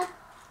Yeah.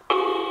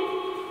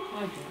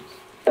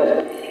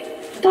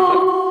 Oh,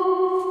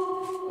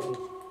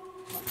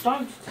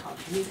 don't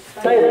touch me.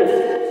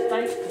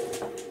 Stay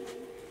still.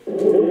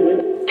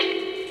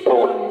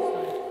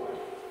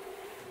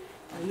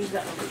 I'll use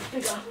that one a bit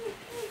bigger.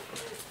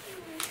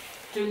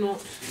 Do not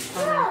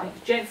throw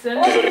anything. Jensen,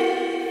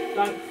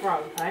 don't throw,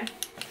 okay?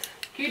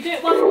 Can you do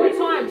it one more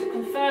time to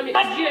confirm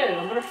it's you?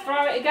 I'm going to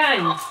throw it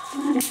again.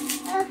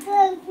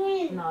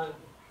 No.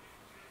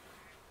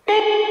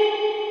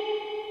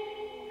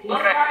 Can you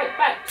throw it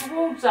back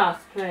towards us,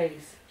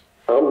 please?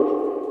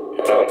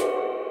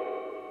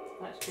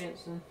 That's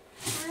Jensen.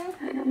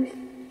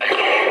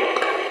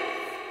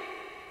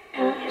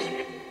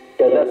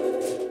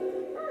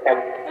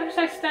 Don't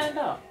say stand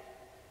up.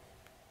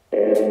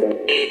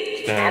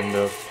 Stand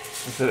up. I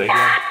said it again. I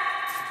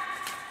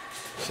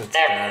said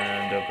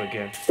stand up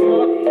again.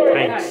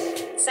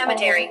 Thanks.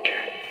 Cemetery.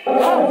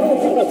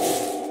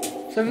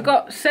 So we've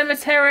got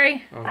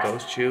cemetery. Oh,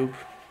 ghost tube.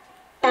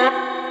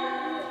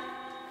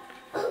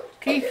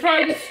 Can you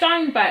throw the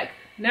stone back?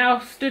 Now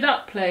stood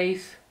up,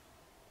 please.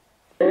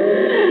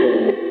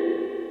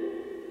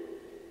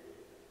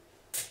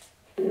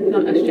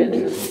 No, that's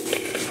Jensen.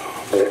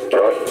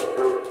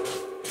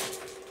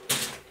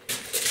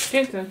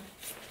 Jensen.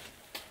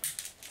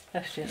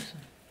 That's Jensen.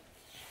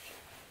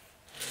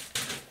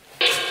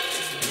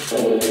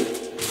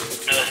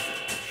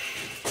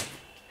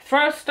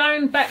 Throw a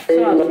stone back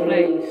to us,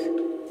 please.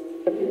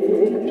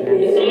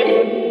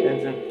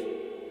 Jensen.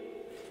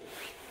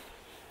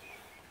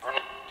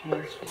 Why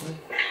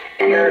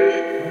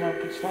not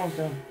put stones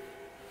down?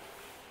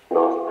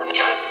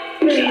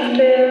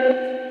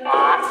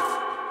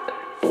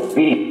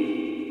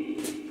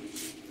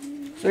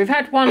 So we've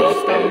had one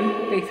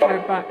stone be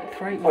thrown back.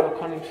 Well, I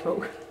can't even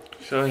talk.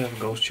 So I have a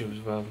ghost tube as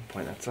well.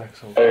 Point that sack,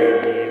 so I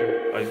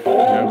put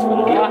my hands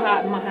full. I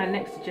had my hand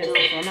next to Jensen, so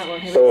I'm not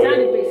going to hear it.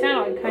 It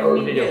sounded like it came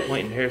near Video you.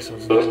 pointing here, so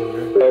it's not in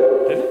there.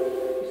 Did it?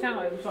 It sounded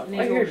like it was like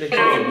near I your heard the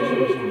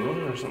shoulder. someone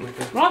running or something like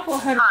that. Well, I thought I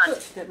heard a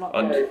footstep like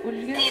that. What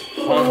did you get?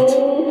 Haunt.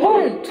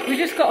 Haunt! We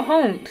just got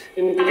haunt.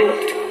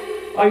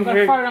 I'm going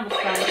to throw another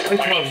stone. I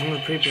thought it was one of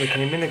the people that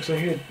came in because I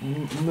heard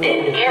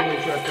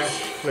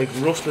like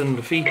rustling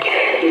the feet.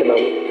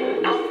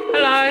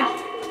 Hello.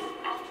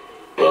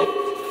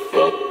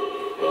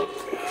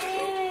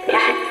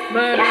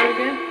 Murder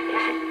again?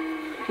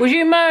 Was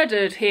you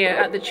murdered here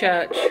at the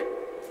church?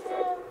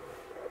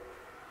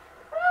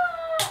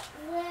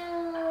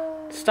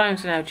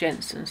 Stones are now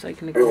Jensen, so you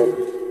can ignore them.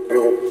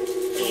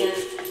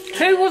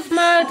 Who was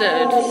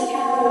murdered?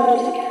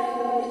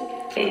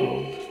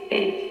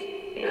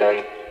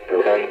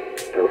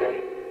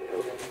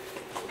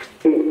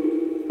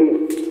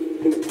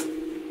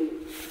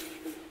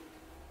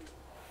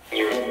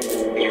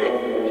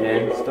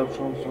 Jen, stop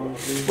throwing stones,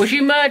 please. Was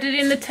you murdered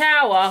in the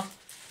tower?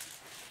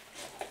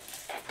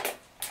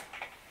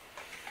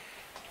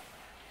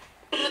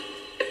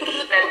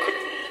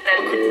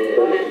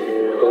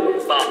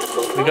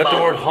 We got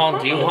the word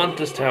haunt. You haunt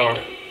this tower.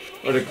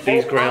 Or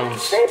these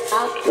grounds.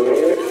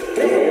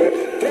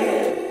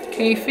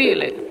 Can you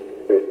feel it?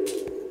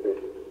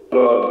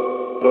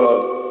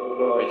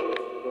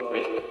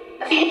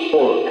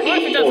 What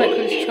if it does that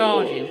because it's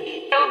charging?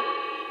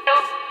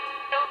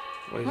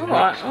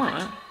 Alright,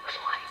 alright.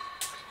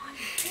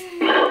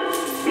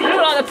 You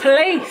look like the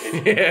police!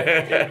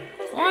 Yeah.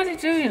 Why is he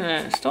doing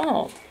that?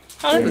 Stop.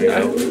 Oh, there we go.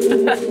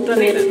 Don't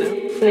need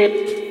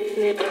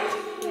it now.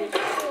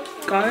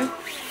 Go.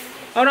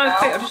 Oh no,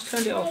 quick, I just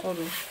turned it off. Hold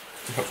on.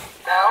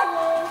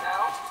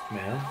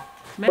 Mel?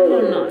 Mel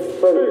or no?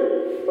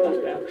 That's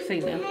better. See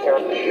now.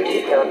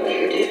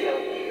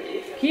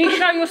 Can you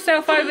show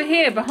yourself over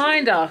here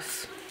behind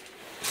us?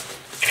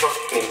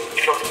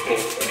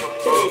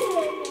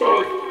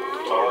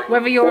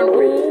 Whether you're an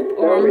orb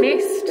or a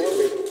mist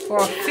or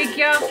a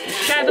figure, a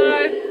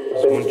shadow.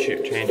 There's one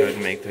change I'd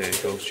make the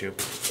ghost tube.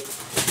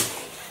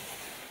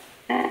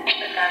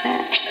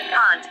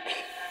 Haunt.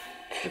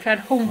 We've had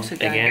haunt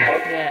again.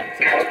 Yeah,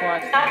 so it's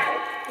twice now.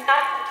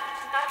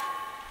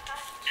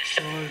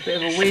 So a bit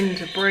of a wind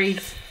to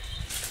breathe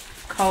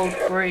cold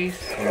breeze.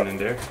 Coming in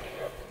there.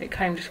 It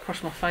came just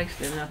across my face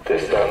then.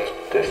 Distance.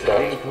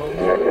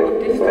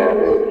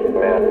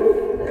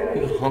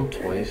 You hunt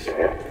twice.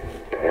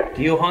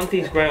 Do you hunt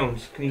these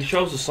grounds? Can you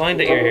show us a sign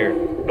that you're here?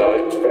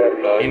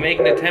 Are you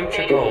making the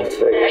temperature cold?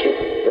 It's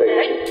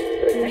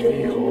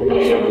really cold.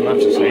 I'm not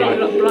just saying.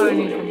 It's like blowing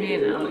in from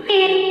here now. It's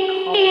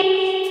really cold.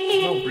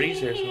 There's no breeze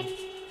here, so.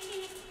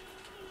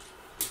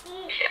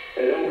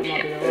 It might be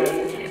alright.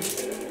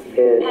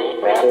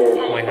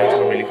 My head's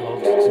gone really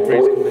cold. There's a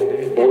breeze coming in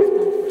there.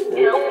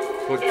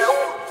 But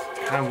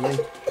calmly.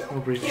 No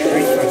breeze. The trees are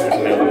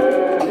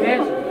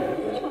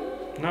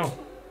Yeah. No.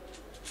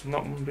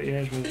 Not one bit of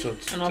air moved, so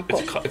And I've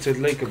it's a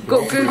lake of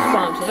got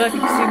goosebumps. I don't know if you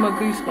can see my Oh,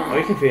 goosebumps.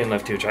 you can feel I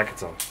have 2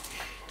 jackets on.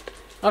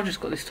 I've just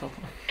got this top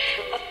on.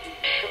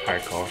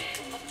 Hardcore.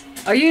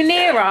 Are you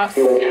near us?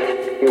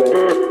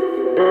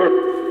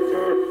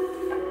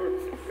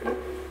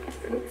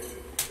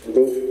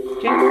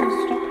 Jensen,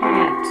 stop it.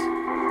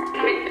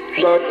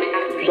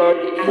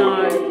 No.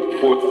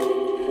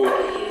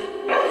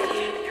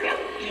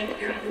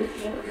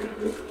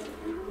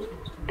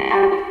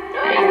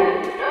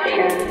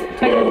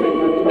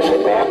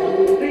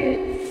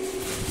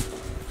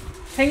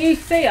 Can you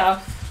see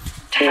us?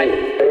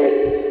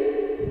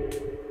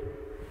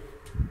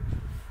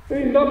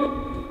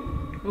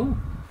 Ooh.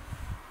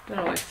 Don't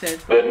know what it says.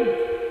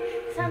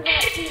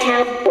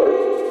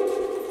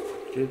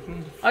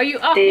 Are you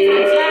up in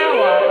the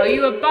tower? Are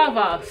you above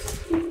us?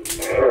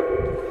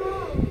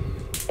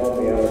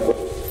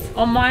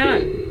 On my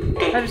own?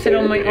 I haven't said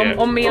on my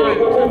on my own.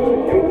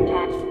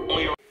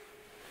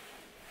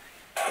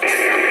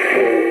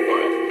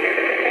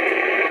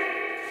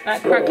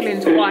 That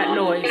crackling's white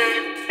noise.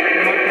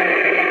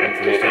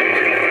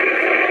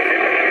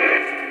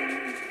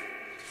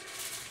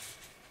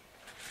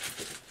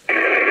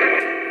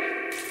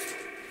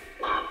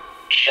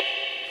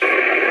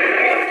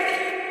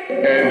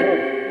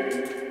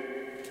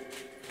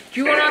 Do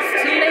you want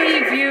us to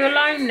leave you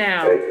alone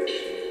now?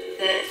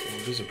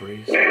 There's a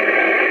breeze.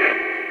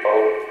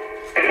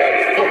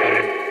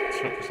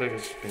 It's like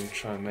it's been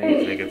trying to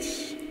make like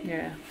it's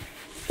Yeah.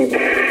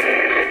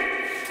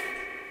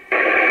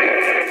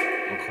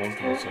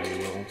 uncomfortable, so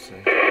you won't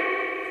say.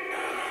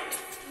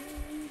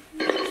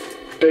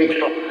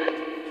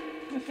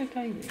 What's it,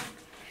 David?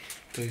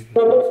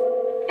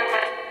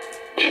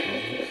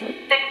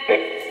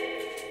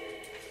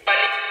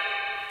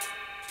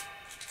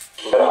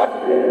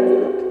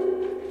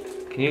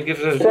 Can you give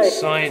us a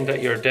sign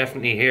that you're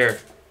definitely here?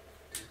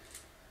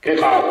 Get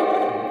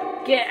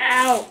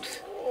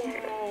out!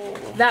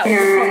 That was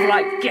probably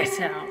like,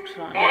 get out.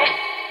 Like.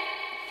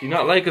 Do you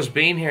not like us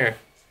being here?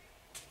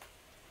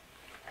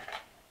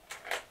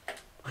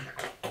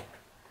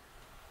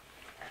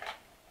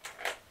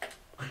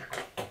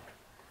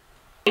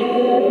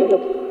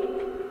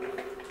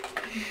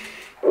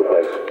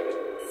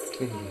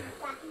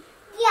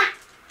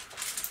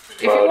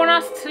 If you want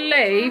us to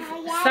leave,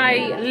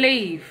 say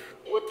leave.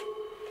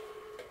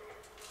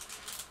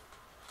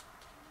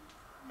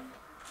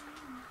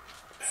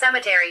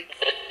 Cemetery.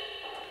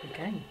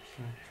 Okay.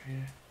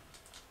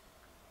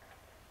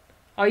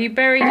 Are you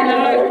buried in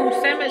a local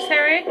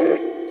cemetery?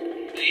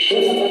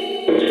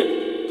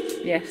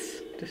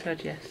 Yes, just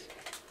heard yes.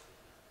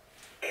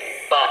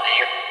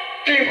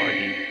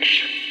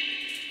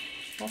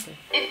 Okay.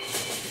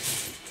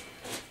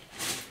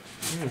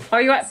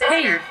 Are you at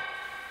P?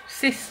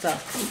 Sister.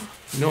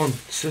 Nun,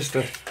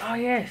 sister. Oh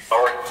yes.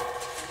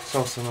 It's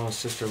also known as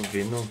sister would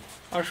be a nun.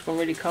 I just got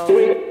really cold.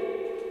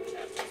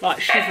 Like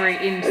shivery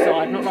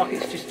inside, not like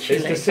it's just Is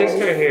chilly. the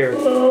sister here?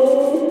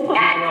 People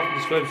often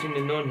describe seeing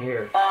the nun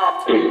here.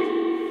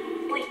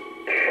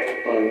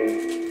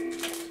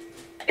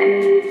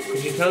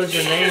 Could you tell us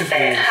your name,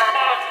 please?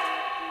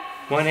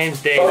 My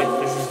name's David.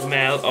 This is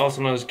Mel,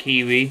 also known as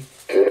Kiwi.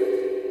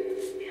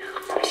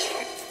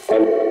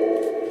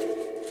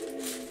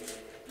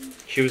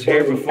 She was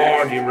here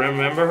before. Do you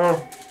remember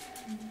her?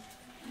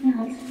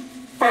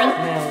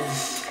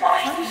 Mel's.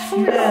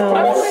 I've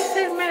always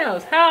said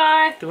Mel's.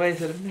 Hi. The way I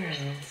said it,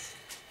 Mel's.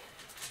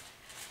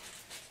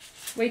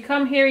 We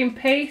come here in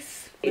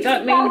peace. We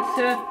don't mean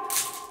to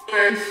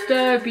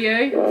disturb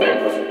you.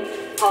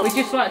 We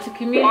just like to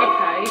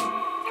communicate.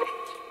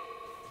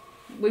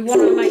 We want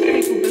to make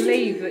people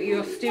believe that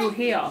you're still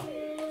here.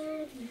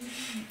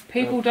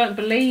 People don't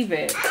believe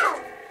it.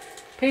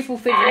 People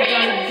think you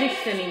don't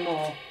exist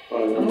anymore.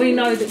 And we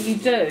know that you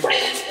do.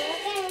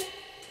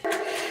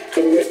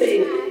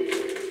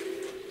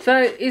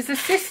 So, is the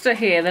sister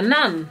here, the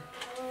nun?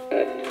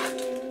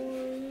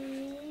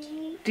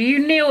 Do you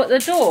kneel at the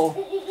door?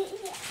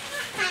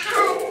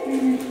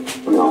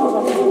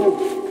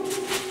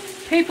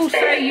 People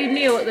say you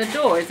kneel at the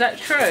door, is that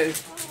true?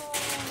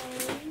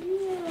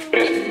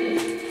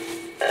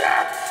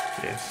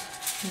 Yes.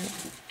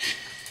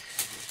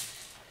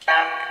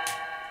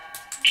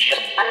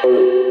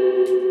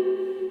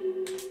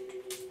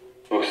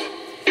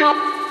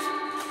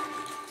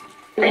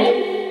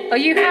 Are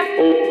you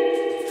happy?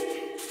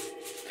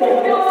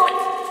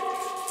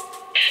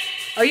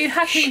 Are you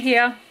happy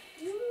here?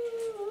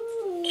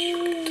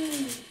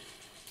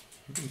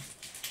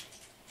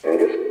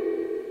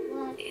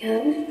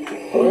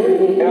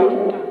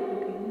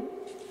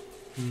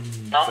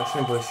 That's the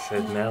same place that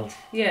said Mel.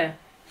 Yeah.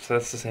 So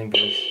that's the same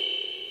place.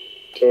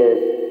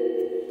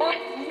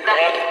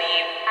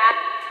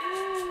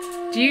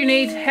 Do you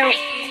need help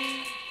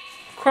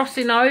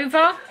crossing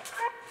over?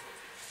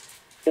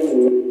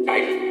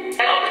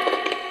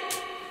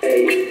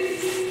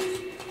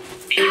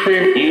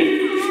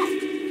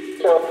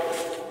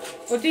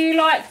 Or do you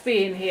like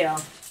being here?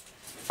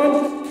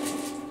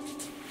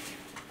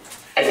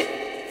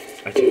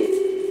 I do.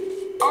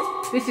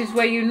 This is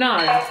where you know.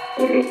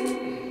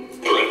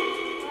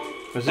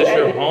 Was this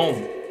your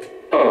home?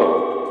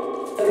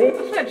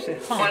 That's what I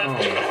said, home.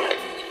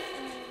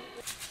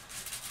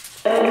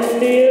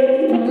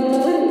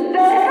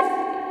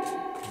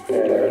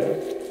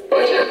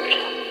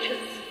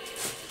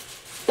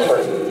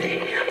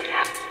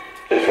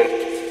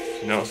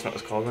 You know it's not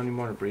as cold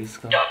anymore, the breeze is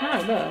gone.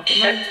 No, look,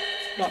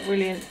 like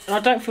really. I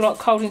don't feel like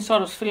cold inside. I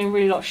was feeling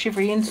really like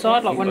shivery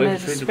inside, like when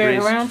there's a spirit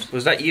around.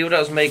 Was that you that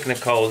was making it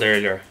cold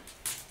earlier?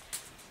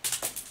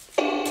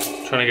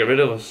 Trying to get rid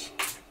of us?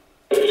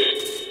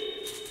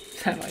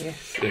 Sound like you.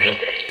 Yeah.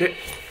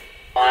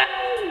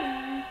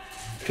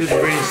 Feel the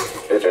breeze.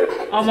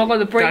 Oh my god,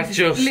 the breeze. That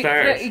just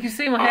started. Look, you can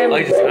see my hair.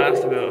 I just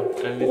asked about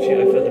it, and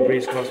literally I felt the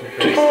breeze cross my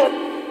face.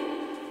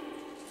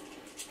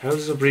 How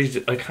does the breeze?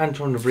 I can't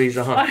turn the breeze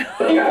on.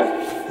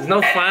 There's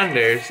no fan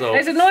there, so.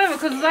 It's annoying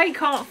because they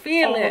can't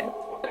feel it.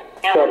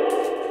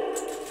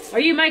 Are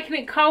you making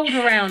it cold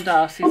around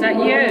us? Is that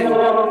you?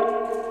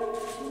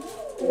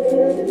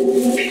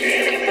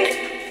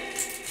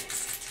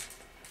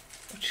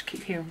 I just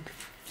keep hearing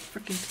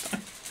freaking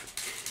stuff.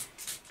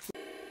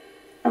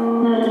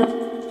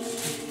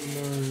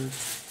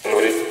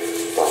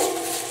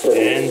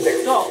 And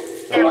Stop.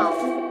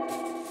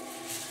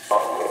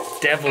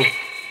 devil.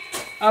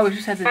 Oh, we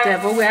just had the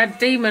devil. We had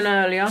demon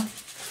earlier.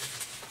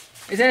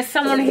 Is there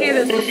someone here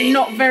that's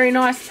not a very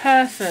nice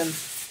person?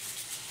 Stop,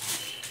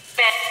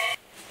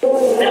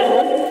 you're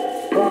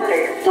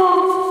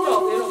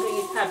not getting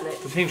your tablet.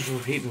 The thing was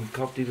repeating,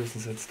 Cop Deedles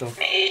and said stop.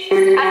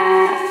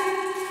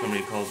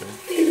 Somebody called there.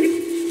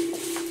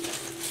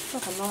 It's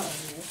like a light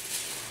over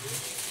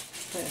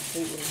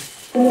here.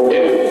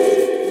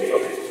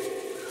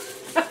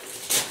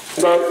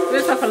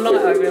 Looks like a light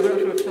over here, we're not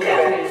sure if someone's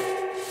here.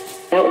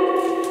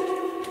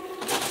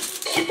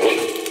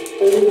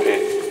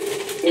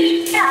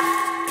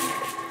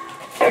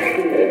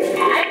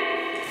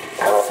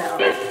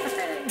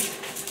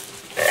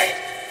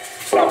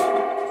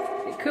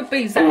 It could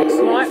be Zach's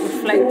light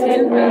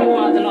reflecting, but it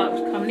looked like the light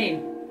was coming in.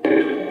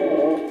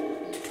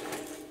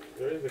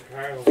 There is a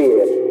car.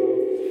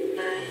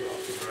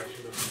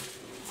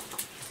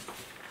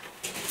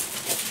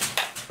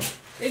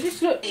 It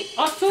just looked, I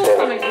saw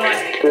something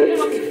like, it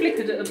looked like it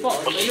flickered at the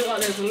bottom, but it looked like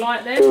there was a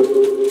light there.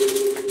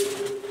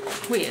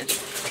 Weird.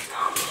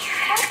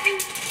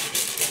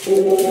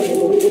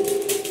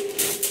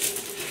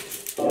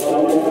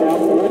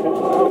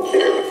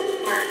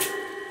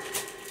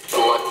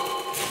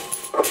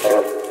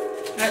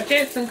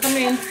 Jensen, come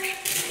in.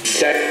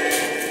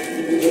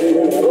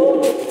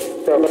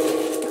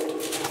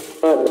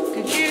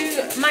 Did you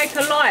make a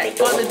light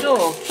by the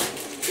door?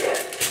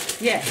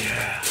 Yeah.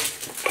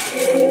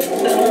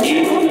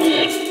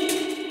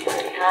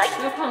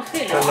 I can't see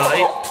it. The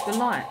light? The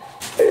light.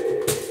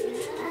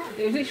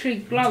 It was literally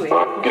glowing.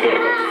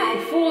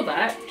 Before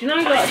that, do you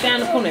know like down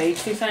the corner you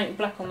see something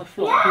black on the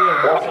floor? Yeah.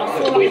 I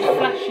saw like a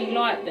flashy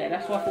light there,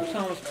 that's why I thought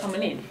someone was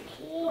coming in.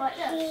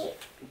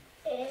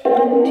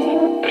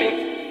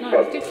 No, it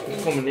was different. It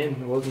was coming in,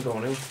 it wasn't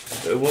going out.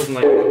 It wasn't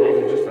like it was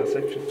holding just that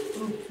section.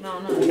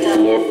 No.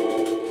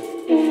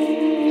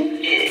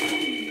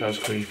 That was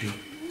creepy.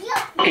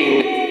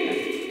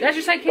 Did I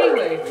just say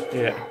Kiwi?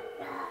 Yeah.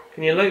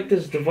 Can you like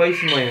this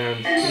device in my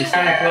hand? Can you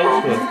stand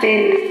close to it?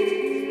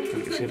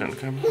 You can see it on the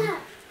camera.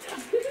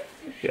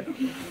 Yeah.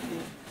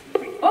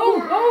 Oh!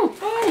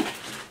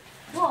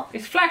 What?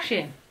 It's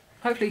flashing.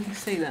 Hopefully you can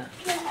see that.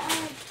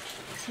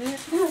 See it?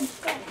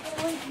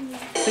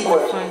 See my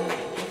phone.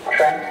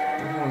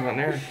 Oh, not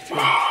near.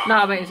 No,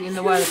 I mean it's in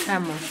the way of the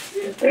camera.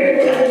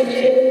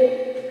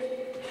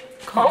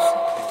 Can't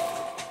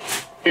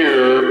see.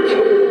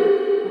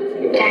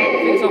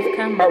 It's off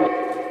camera.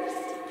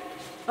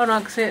 Oh no, I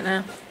can see it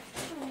now.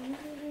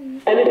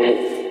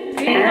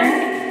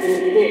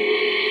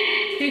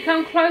 Can you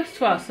come close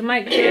to us and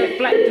make the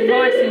black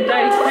device in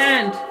Dave's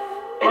hand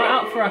right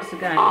up for us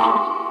again?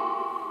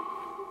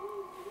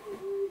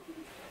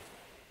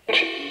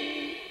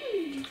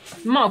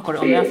 You might have got it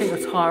on there, I think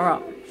it's higher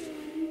up.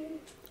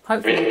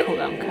 Hopefully you caught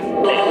that on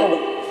camera.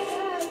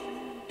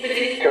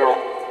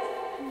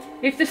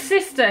 If the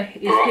sister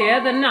is here,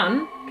 the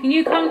nun, can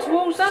you come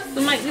towards us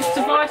and make this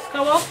device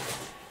go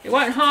off? It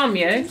won't harm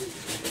you.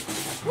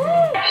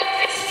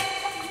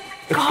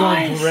 It's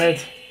gone to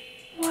red.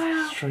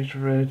 Wow. Straight to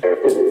red.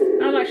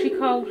 I'm actually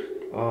cold.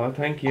 Oh,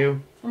 thank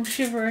you. I'm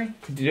shivery.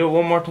 Could you do it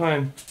one more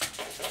time?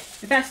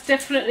 If that's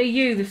definitely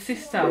you, the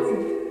sister,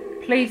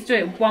 please do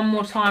it one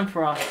more time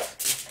for us.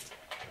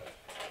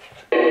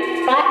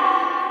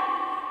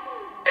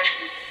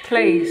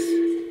 Please.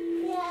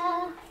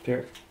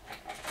 There.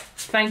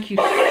 Thank you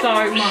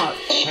so much.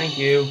 Thank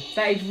you.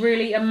 That is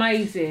really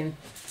amazing.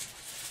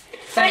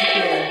 Thank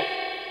you.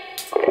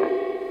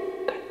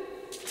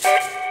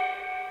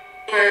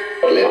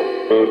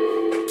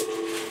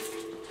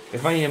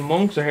 If any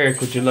monks are here,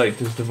 could you like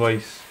this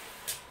device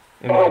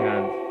in my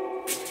hand?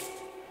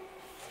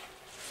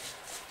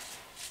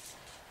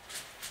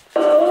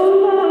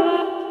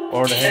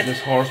 Or the headless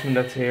horseman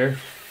that's here?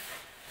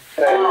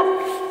 That's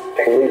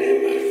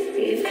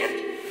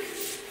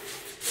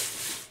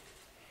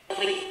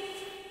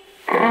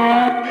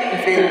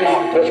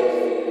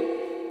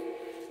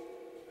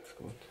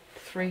good.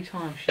 3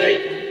 times she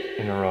did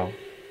that. In a row.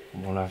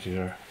 One after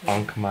the other.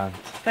 On command.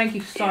 Thank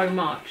you so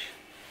much.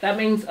 That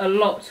means a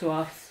lot to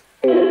us.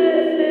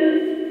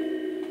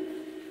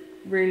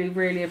 Really,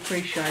 really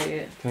appreciate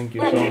it. Thank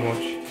you so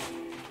much.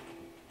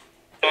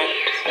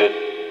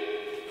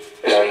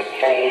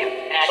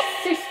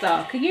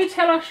 Sister, can you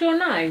tell us your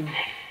name?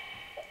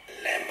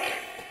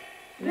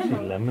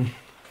 Lemon.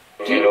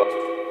 Do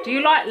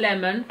you like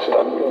lemon?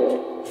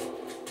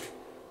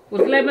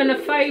 Was lemon a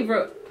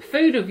favourite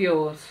food of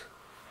yours?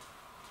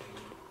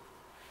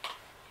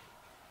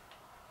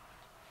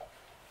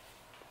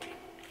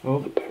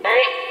 Oh.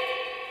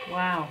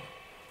 Wow.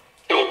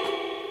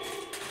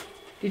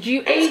 Did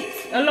you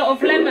eat a lot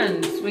of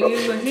lemons when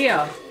you were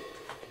here?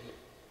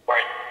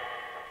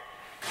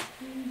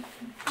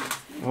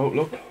 Oh,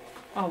 look.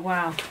 Oh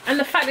wow. And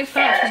the fact it's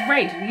not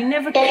red, you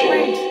never get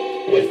red.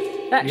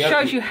 That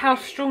shows you how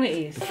strong it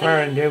is. The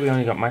far in there we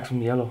only got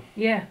maximum yellow.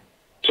 Yeah.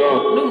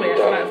 Normally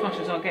that's about as much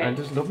as I'll And get.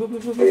 just look.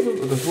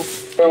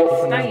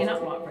 Staying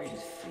up like red,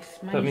 it's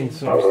amazing. That means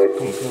something's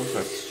coming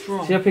closer.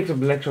 Strong. See, I picked up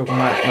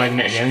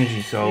electromagnetic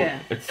energy, so Yeah.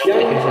 it's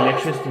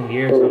electricity in the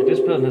air. So this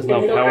building has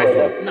no power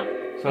to it. No.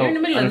 So, You're in the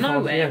middle of and phone-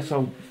 nowhere. Yeah,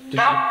 so if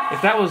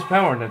that was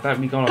power, that'd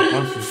be going on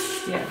constant.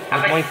 Yeah.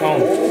 Like my phone.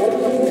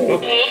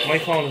 Look, my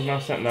phone is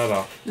not setting that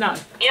off. No.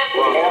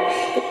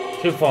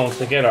 2 phones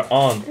together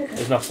on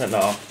is not setting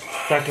that off.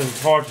 Stacking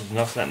torch is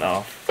not setting that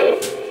off. So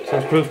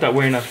it's proof that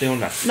we're not doing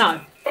that.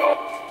 No.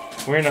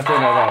 We're not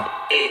doing that at all.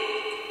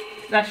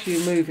 That's you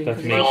moving.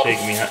 That's 'cause me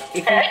shaking my hand.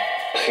 if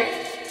you-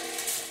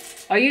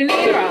 Are you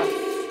near us?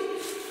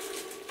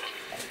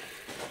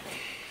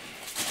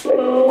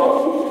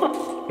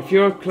 If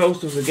you're close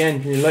to us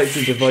again, can you light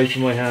the device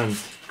in my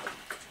hands?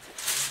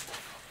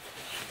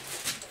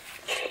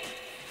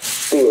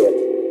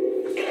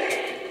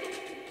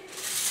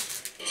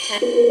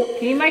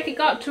 Can you make it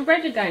go up to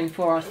red again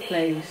for us,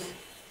 please?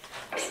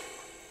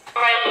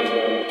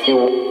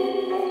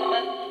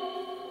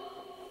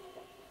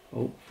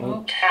 Oh.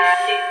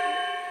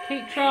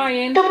 Keep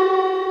trying.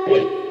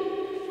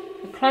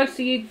 The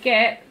closer you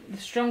get, the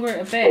stronger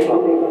it'll be.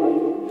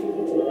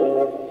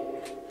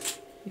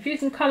 If you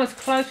can come as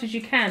close as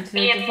you can to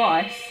the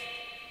device.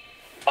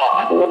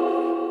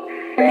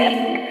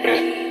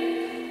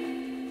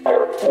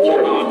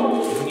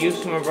 Use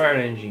some of our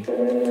energy.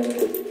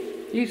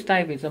 Use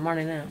David's, I'm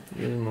running out.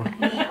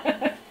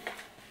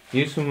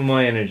 Use some of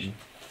my energy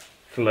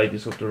to light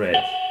this up to red.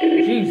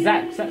 Use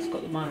Zach's, that's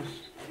got the most.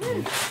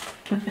 I'm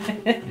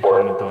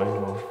kind of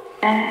dying now.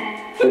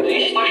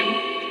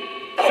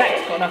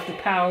 Zach's got enough to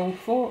power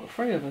all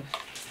 3 of us.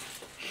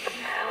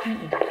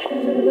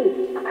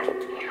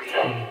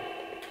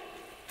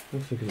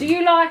 Do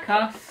you like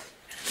us?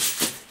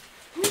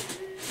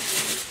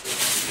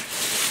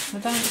 No,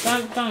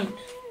 don't.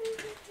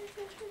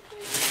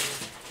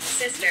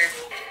 Sister.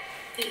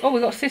 Oh, we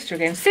got sister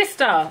again.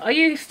 Sister, are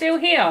you still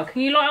here?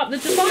 Can you light up the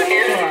device for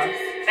us?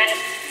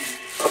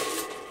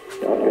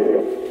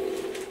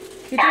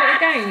 Can you do it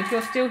again if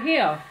you're still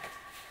here?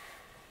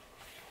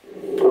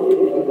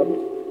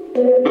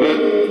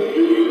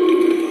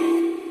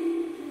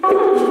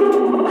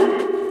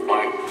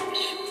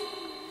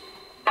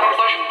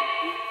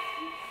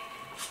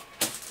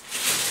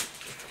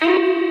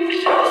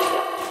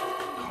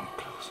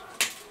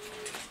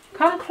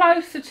 Come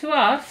closer to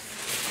us.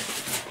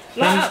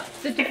 Light up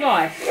the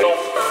device.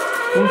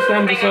 Come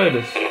stand beside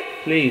us,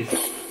 please.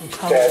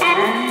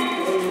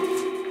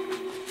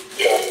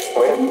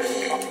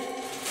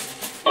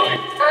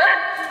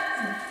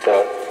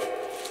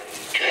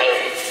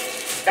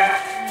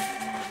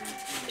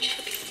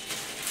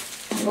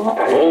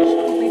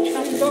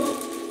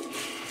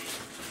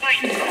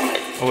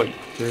 Oh wait,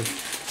 there's...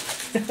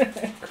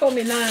 Call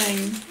me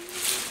name.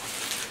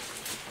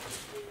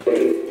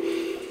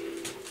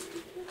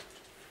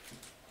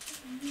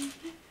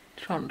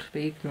 Trying to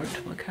be ignorant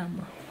to my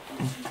camera.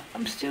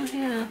 I'm still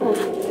here.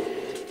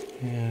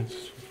 Yeah,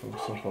 it's so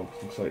fucking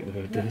excited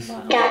about this.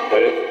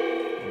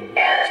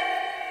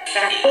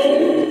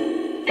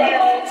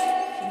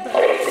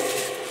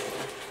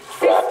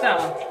 Sister,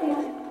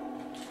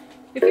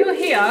 if you're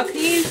here, can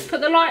you put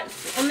the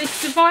lights on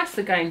this device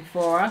again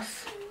for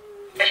us?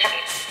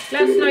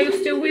 Let us know you're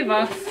still with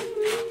us.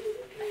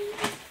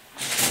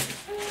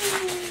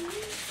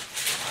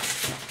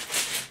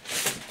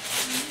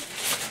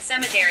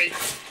 Cemetery.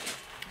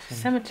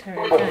 Cemetery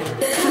again.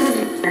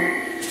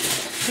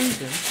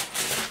 Susan.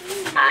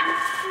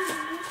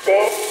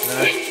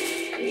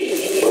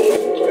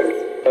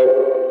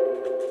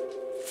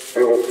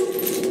 We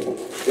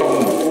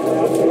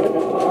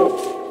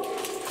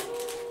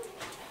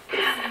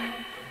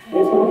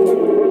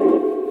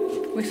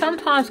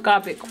sometimes go a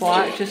bit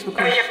quiet just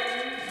because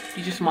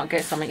you just might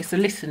get something. It's the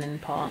listening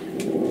part.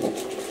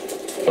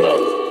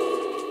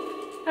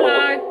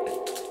 Hello.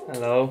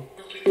 Hello.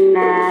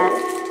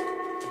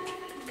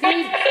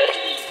 Can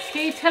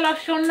you tell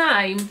us your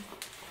name?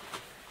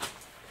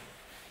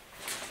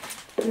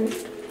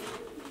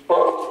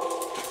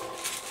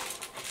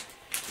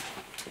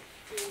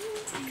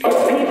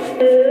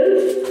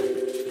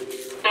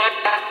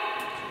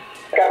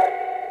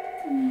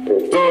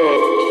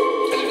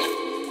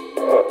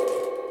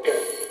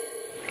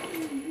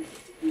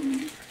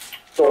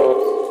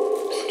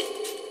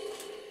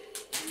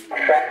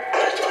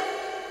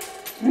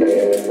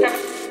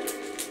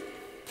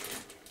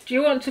 Do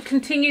you want to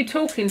continue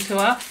talking to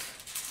us?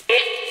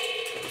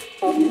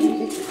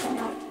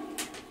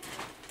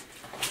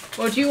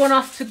 Or do you want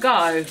us to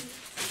go?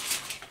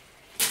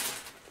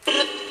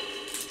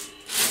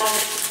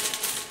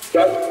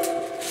 Don't.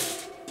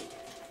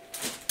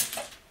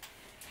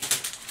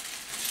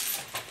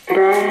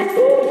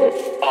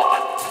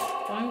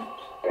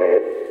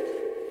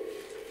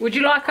 Would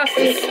you like us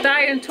to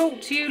stay and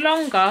talk to you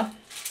longer?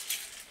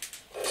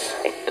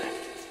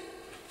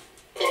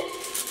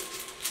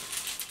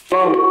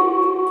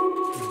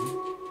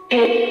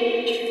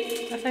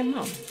 I say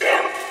mum.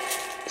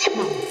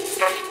 Mum.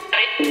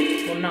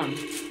 Or none.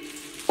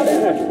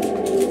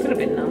 Could have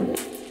been none.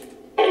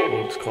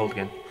 Oh, it's cold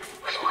again.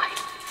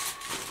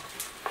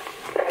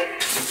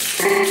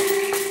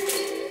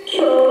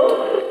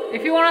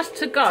 If you want us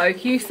to go,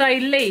 can you say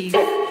leave?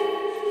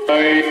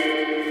 Okay.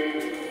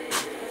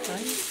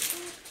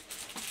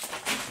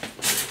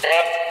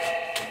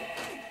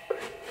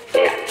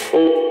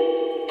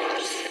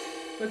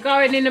 We're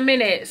going in a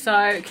minute,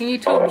 so can you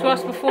talk to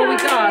us before we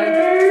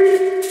go?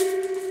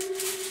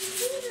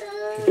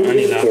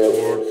 Any last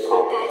words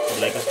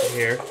you'd like us to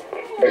hear?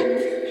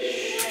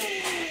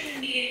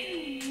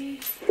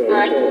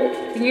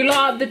 Can you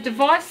light up the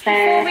device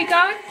before we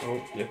go?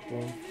 Oh, yeah, go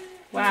on.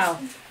 Wow,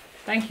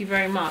 thank you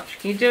very much.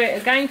 Can you do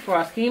it again for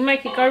us? Can you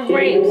make it go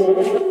red?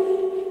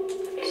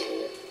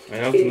 I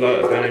know it's a lot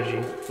of energy.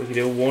 We can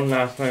do it one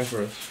last time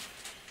for us.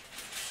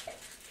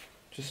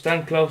 Just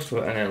stand close to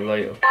it and then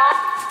light up.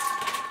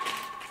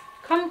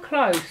 Come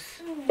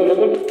close.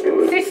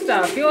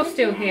 Sister, if you're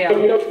still here.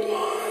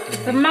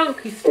 The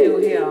monk is still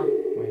here.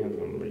 My hands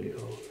are really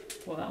cold.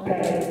 What, that one?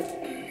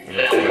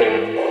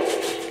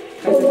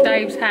 Because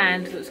Dave's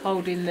hand that's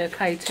holding the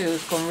K2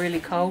 has gone really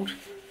cold.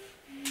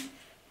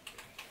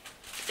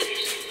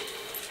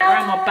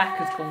 Around my back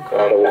has gone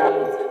cold.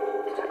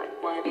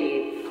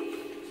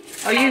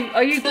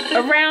 Are you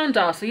around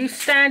us? Are you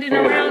standing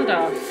around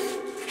us?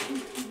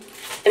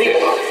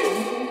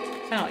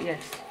 Oh,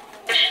 yes.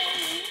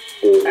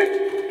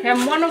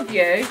 Can one of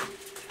you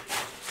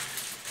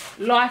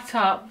light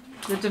up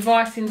the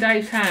device in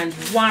Dave's hand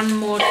one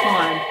more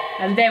time,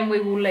 and then we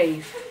will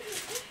leave.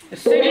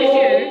 As soon as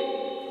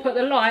you put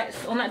the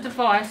lights on that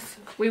device,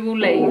 we will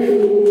leave.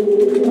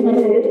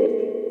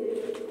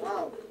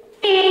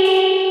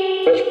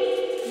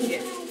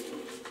 Yes.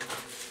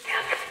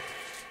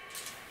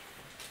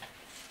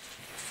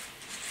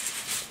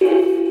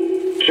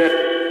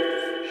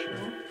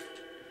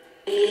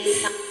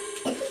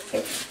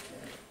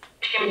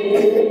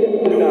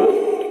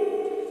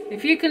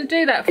 If you can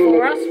do that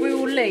for us, we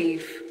will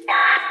leave.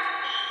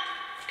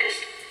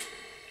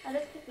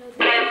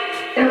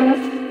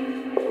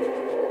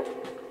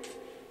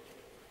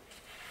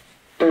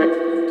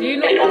 Do you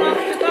not want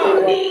us to go?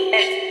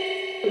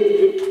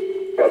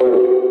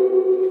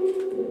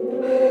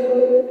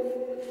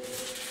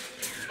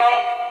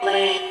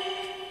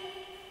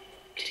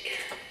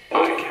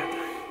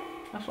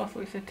 That's what I thought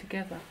you said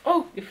together.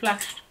 Oh, you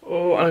flashed.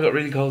 Oh, and I got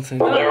really cold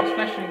since. Oh, it's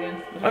flashing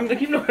again. I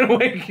keep looking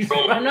away.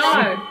 I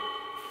know.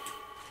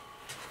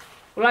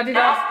 Well, I did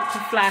ask it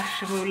to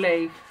flash and we'll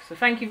leave. So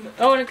thank you.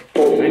 Oh,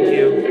 thank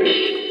you.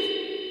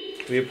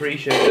 We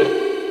appreciate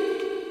it.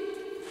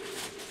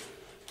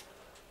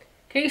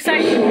 Can you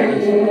say?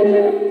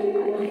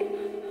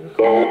 Look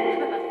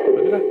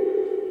at that.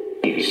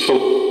 You see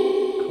it?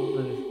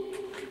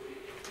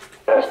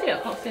 I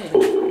can't see it.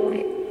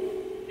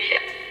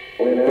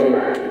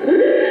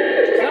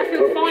 I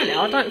feel fine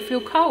now. I don't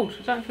feel cold.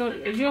 I don't feel.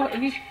 Do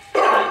you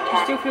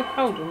still feel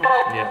cold or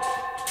not? Yeah.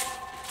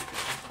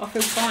 I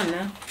feel fine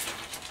now.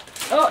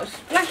 Oh, it's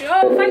flashing.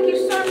 Oh, thank you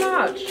so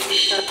much.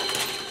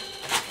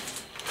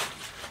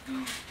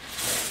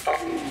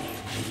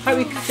 Hope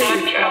you can see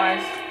this,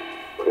 guys.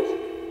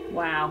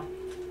 Wow.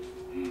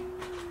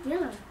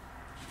 Yeah.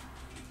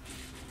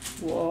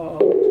 Whoa.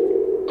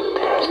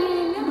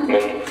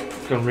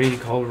 It's gone really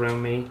cold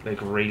around me,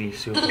 like really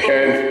super.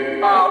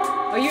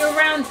 Are you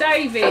around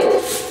David?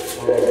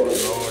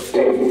 Oh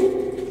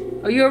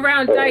Lord. Are you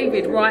around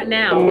David right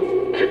now?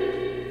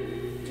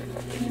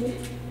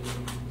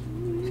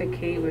 It's a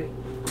Kiwi.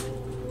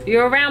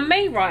 You're around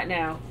me right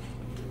now.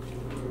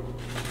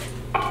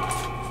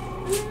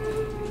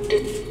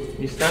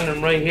 You're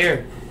standing right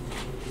here.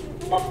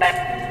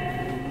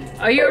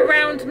 Are you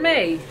around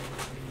me?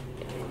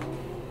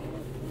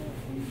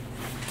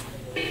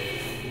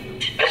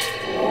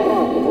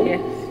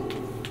 Yes.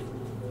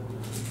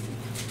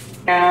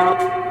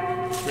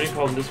 It's really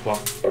cold in this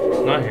spot.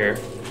 It's not here.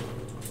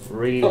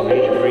 Really cold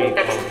here.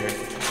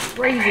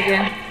 Breathe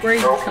again.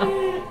 Breathe.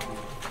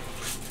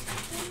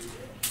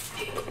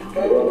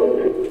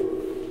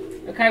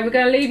 Okay, we're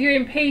going to leave you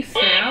in peace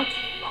now.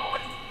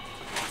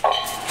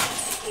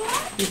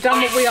 You've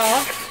done what we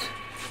asked,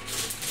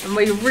 and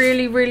we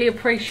really, really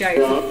appreciate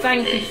it. So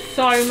thank you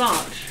so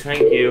much.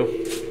 Thank you.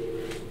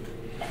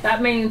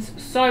 That means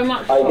so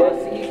much to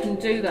us that you can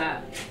do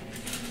that.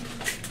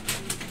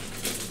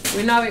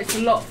 We know it's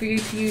a lot for you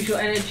to use your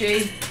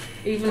energy,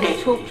 even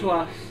to talk to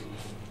us.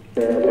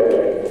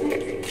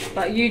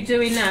 But you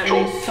doing that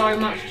means so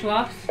much to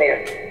us.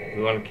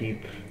 We want to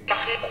keep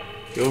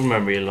your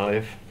memory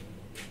alive.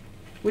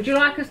 Would you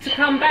like us to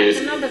come back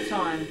another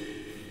time?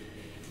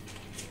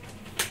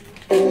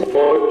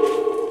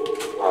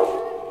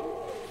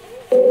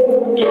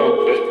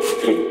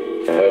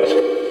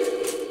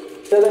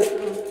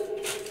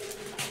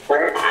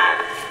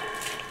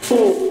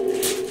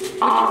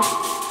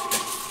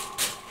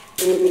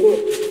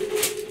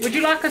 Would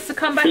you like us to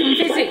come back and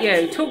visit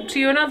you? Talk to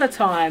you another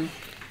time?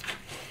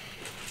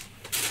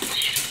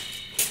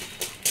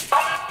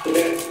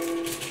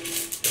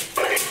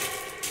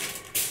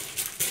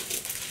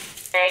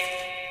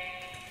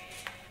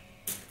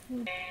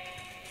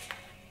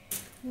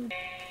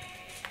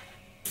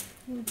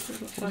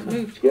 It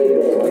moved. I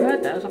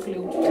heard that. It was like a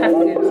little tap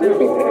against there.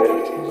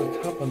 There's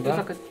a tap on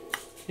that. Like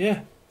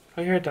Yeah,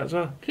 I heard that as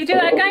well. Can you do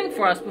that again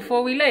for us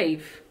before we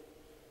leave?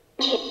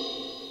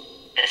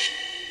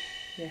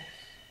 Yes.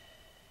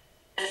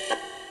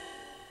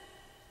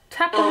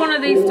 Tap on one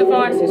of these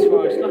devices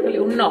for us, like a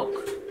little knock.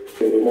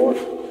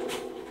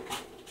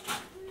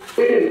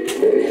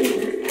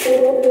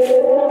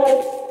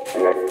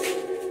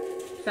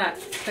 That,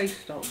 please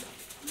stop.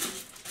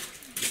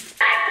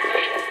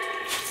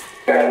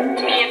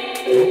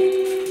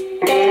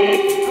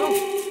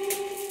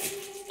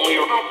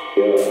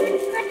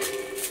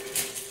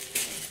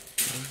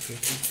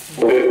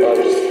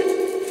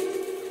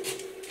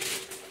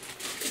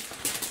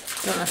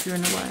 Don't know if you're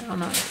in the way. Oh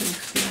no, please.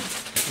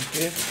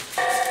 Yeah.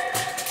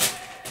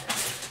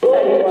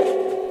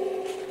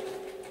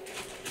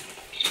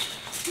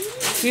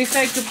 Do you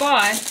say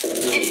goodbye?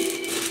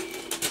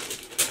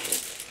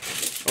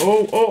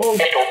 Oh.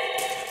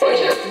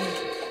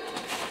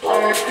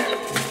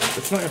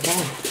 It's not your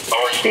phone.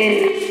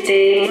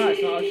 Oh, no,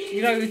 it's not.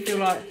 You know, we feel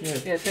like.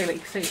 Yeah, see, like,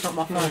 you can see it's not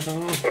my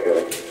phone.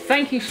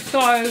 Thank you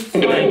so much.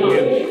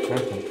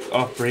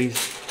 Oh, breeze.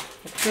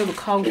 I feel the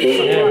cold.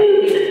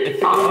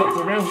 It's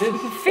around this. I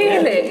can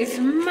feel it. It's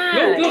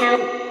mad.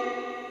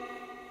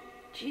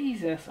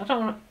 Jesus, I don't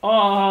want to.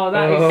 Oh,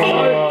 that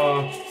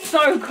is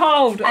so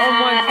cold. Oh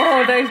my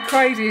god, that is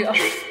crazy. Oh. What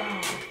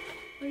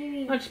do you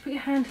mean? No, just put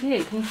your hand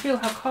here. Can you feel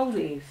how cold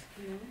it is?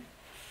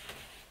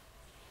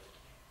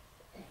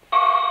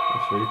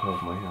 That's really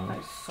cold, my hand. That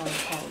is so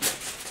cold.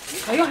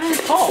 Oh, your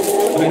hand's hot.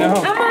 I know.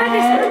 How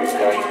mad is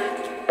that?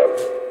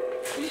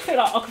 I just feel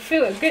like I can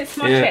feel it against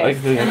my chest. I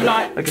can feel it. And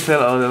like, I can feel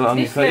it all along.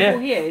 this level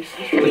here is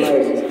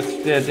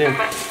weird. Yeah, there.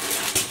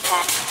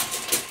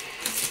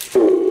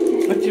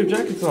 Put your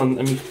jackets on.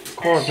 I mean,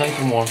 core nice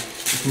and warm.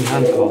 It's my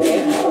hands cold.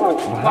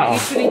 But you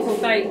still need to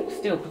stay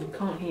still because we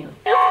can't hear.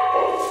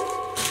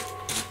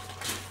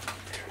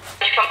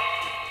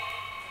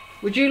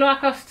 Would you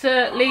like us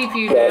to leave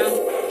you now?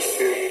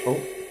 Oh.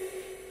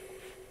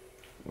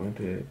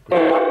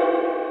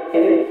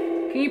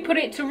 Can you put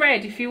it to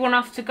red if you want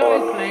us to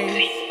go,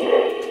 please?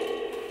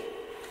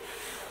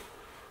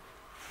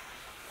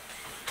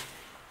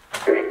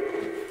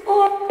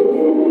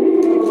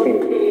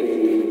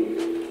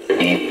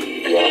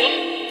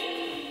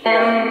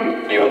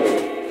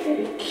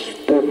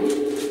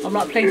 I'm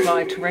like, please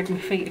lie to red, my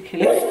feet are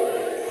killing.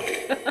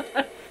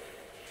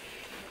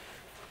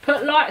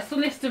 Put lights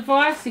on this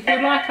device if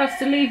you'd like us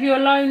to leave you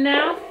alone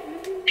now.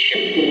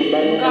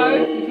 Go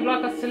if you'd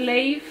like us to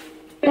leave.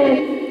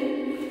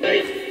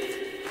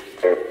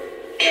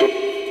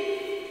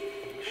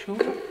 Sure.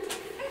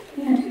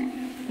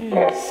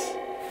 Yes.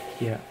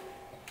 Yeah.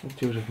 Let's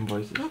do different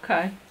voices.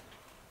 Okay.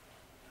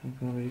 I'm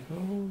gonna be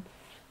cold.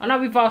 I know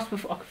we've asked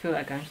before. I can feel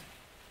that again.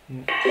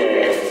 Yeah.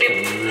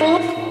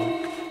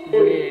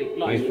 Really,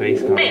 like, my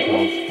face can't be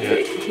cold.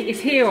 Yeah. it's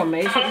here on me.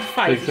 It's not the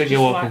face. It's like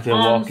you're walking into a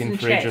walk-in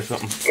fridge or chest.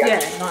 something. Yeah,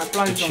 like it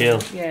blows It's on chill.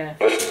 me. Yeah.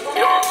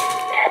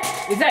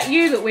 Is that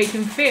you that we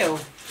can feel?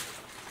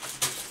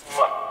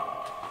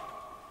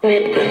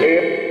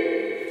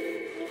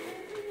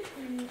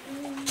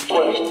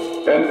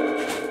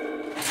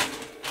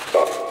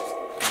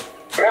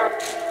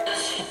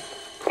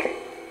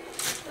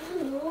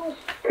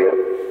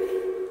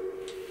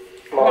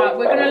 Right,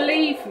 we're going to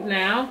leave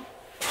now.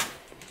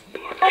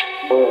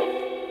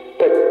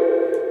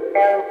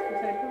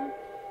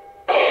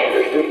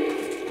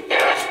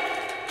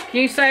 Can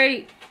you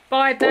say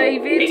bye,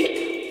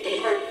 David?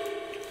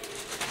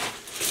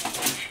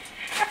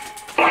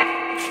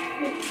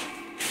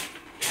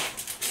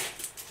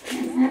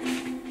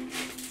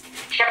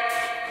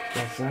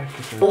 That's Zach.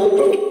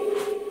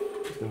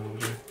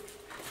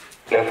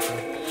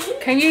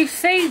 Can you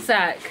see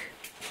Zach?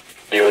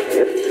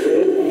 Yes.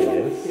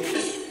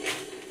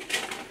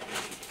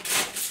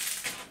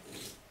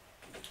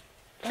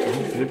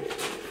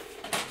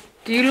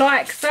 Do you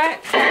like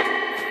Zach?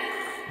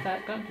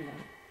 Zach, don't do that.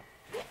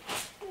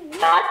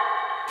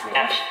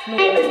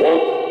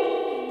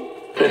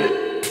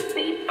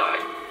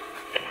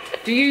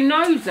 Do you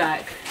know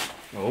Zach?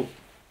 Oh.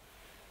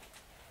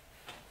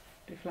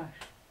 Do flash.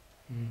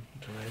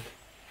 It's red.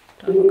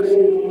 Don't look at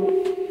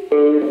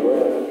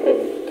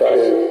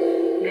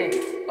yes.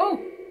 Oh!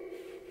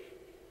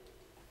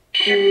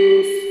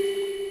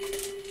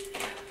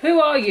 Who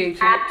are you to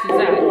Zach?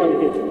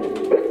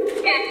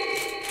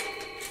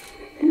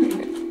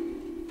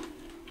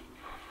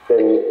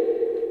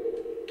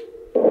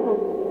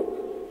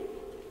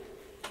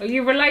 Are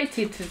you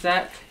related to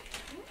Zach?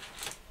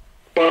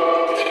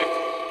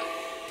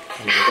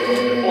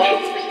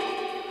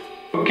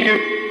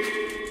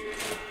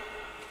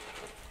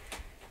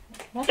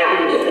 What?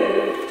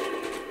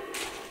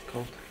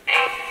 Cold.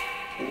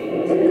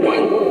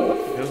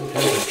 It doesn't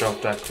tend to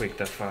drop that quick,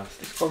 that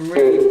fast. It's gone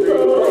really, really quick.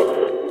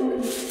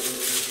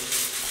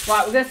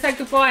 Right, we're going to say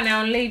goodbye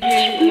now and leave you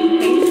in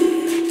peace.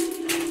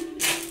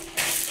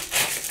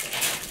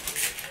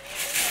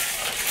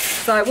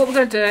 So what we're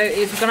going to do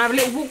is we're going to have a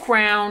little walk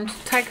around,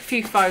 take a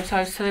few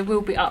photos, so they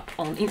will be up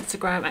on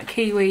Instagram at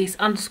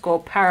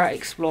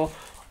Kewes_ParaXplore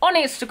on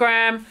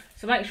Instagram.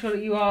 So make sure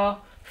that you are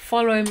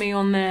following me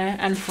on there,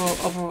 and for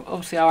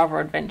obviously our other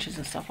adventures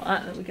and stuff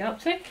like that we get up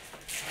to.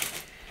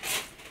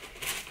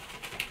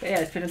 But yeah,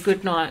 it's been a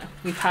good night.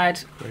 We've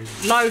had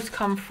loads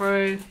come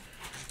through.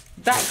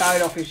 That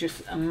going off is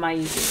just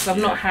amazing. So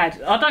I've not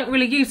had, I don't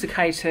really use the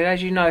K2,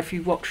 as you know if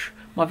you watch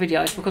my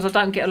videos, because I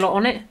don't get a lot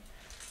on it.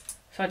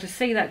 So to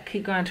see that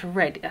keep going to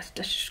red, that's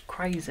just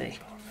crazy.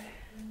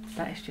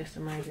 That is just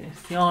amazing.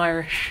 It's the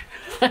Irish.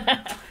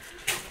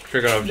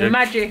 Trigger object. The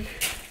magic.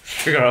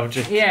 Trigger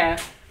object. Yeah.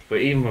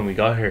 But even when we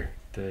got here,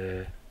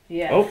 the...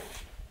 Yeah. Oh!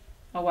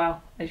 Oh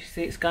wow, as you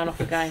see it's going off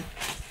again.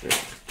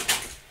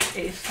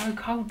 It is so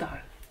cold though.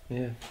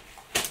 Yeah.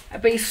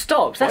 But it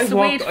stops, that's the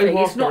weird thing. I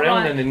walked it's not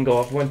around like, and didn't go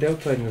off, went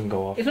outside and didn't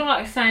go off. it's not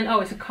like saying,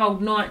 oh it's a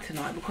cold night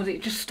tonight, because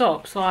it just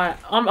stops. Like,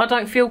 I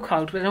don't feel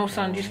cold, but then all of a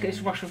sudden you just get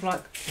this rush of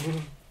like...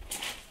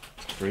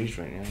 It's freeze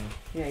right now.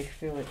 Yeah, you can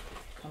feel it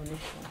coming this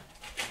way.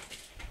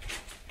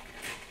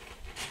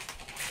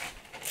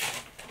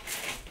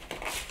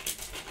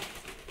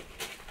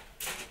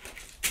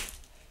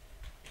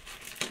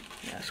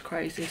 Yeah, that's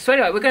crazy. So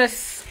anyway, we're going to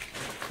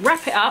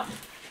wrap it up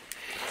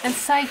and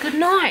say good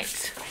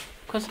night,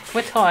 because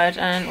we're tired,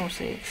 and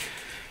obviously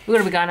we're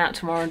going to be going out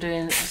tomorrow and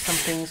doing some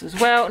things as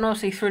well, and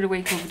obviously through the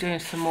week we'll be doing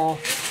some more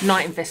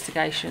night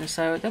investigations,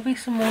 so there'll be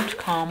some more to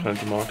come.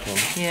 Plenty more to come.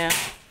 Yeah.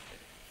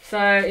 So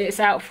it's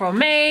out from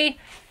me,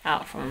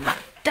 out from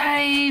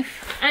Dave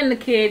and the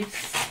kids.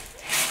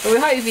 But we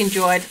hope you've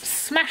enjoyed.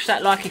 Smash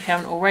that like if you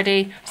haven't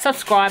already.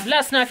 Subscribe. Let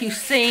us know if you've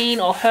seen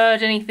or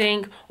heard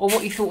anything, or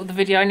what you thought of the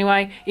video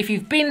anyway. If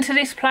you've been to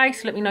this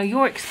place, let me know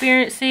your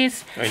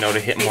experiences. I know they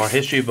hit more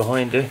history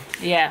behind it.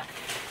 Yeah.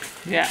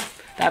 Yeah.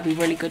 That'd be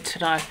really good to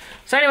know.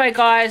 So anyway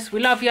guys, we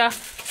love you.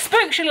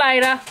 Spooks you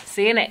later.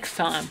 See you next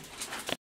time.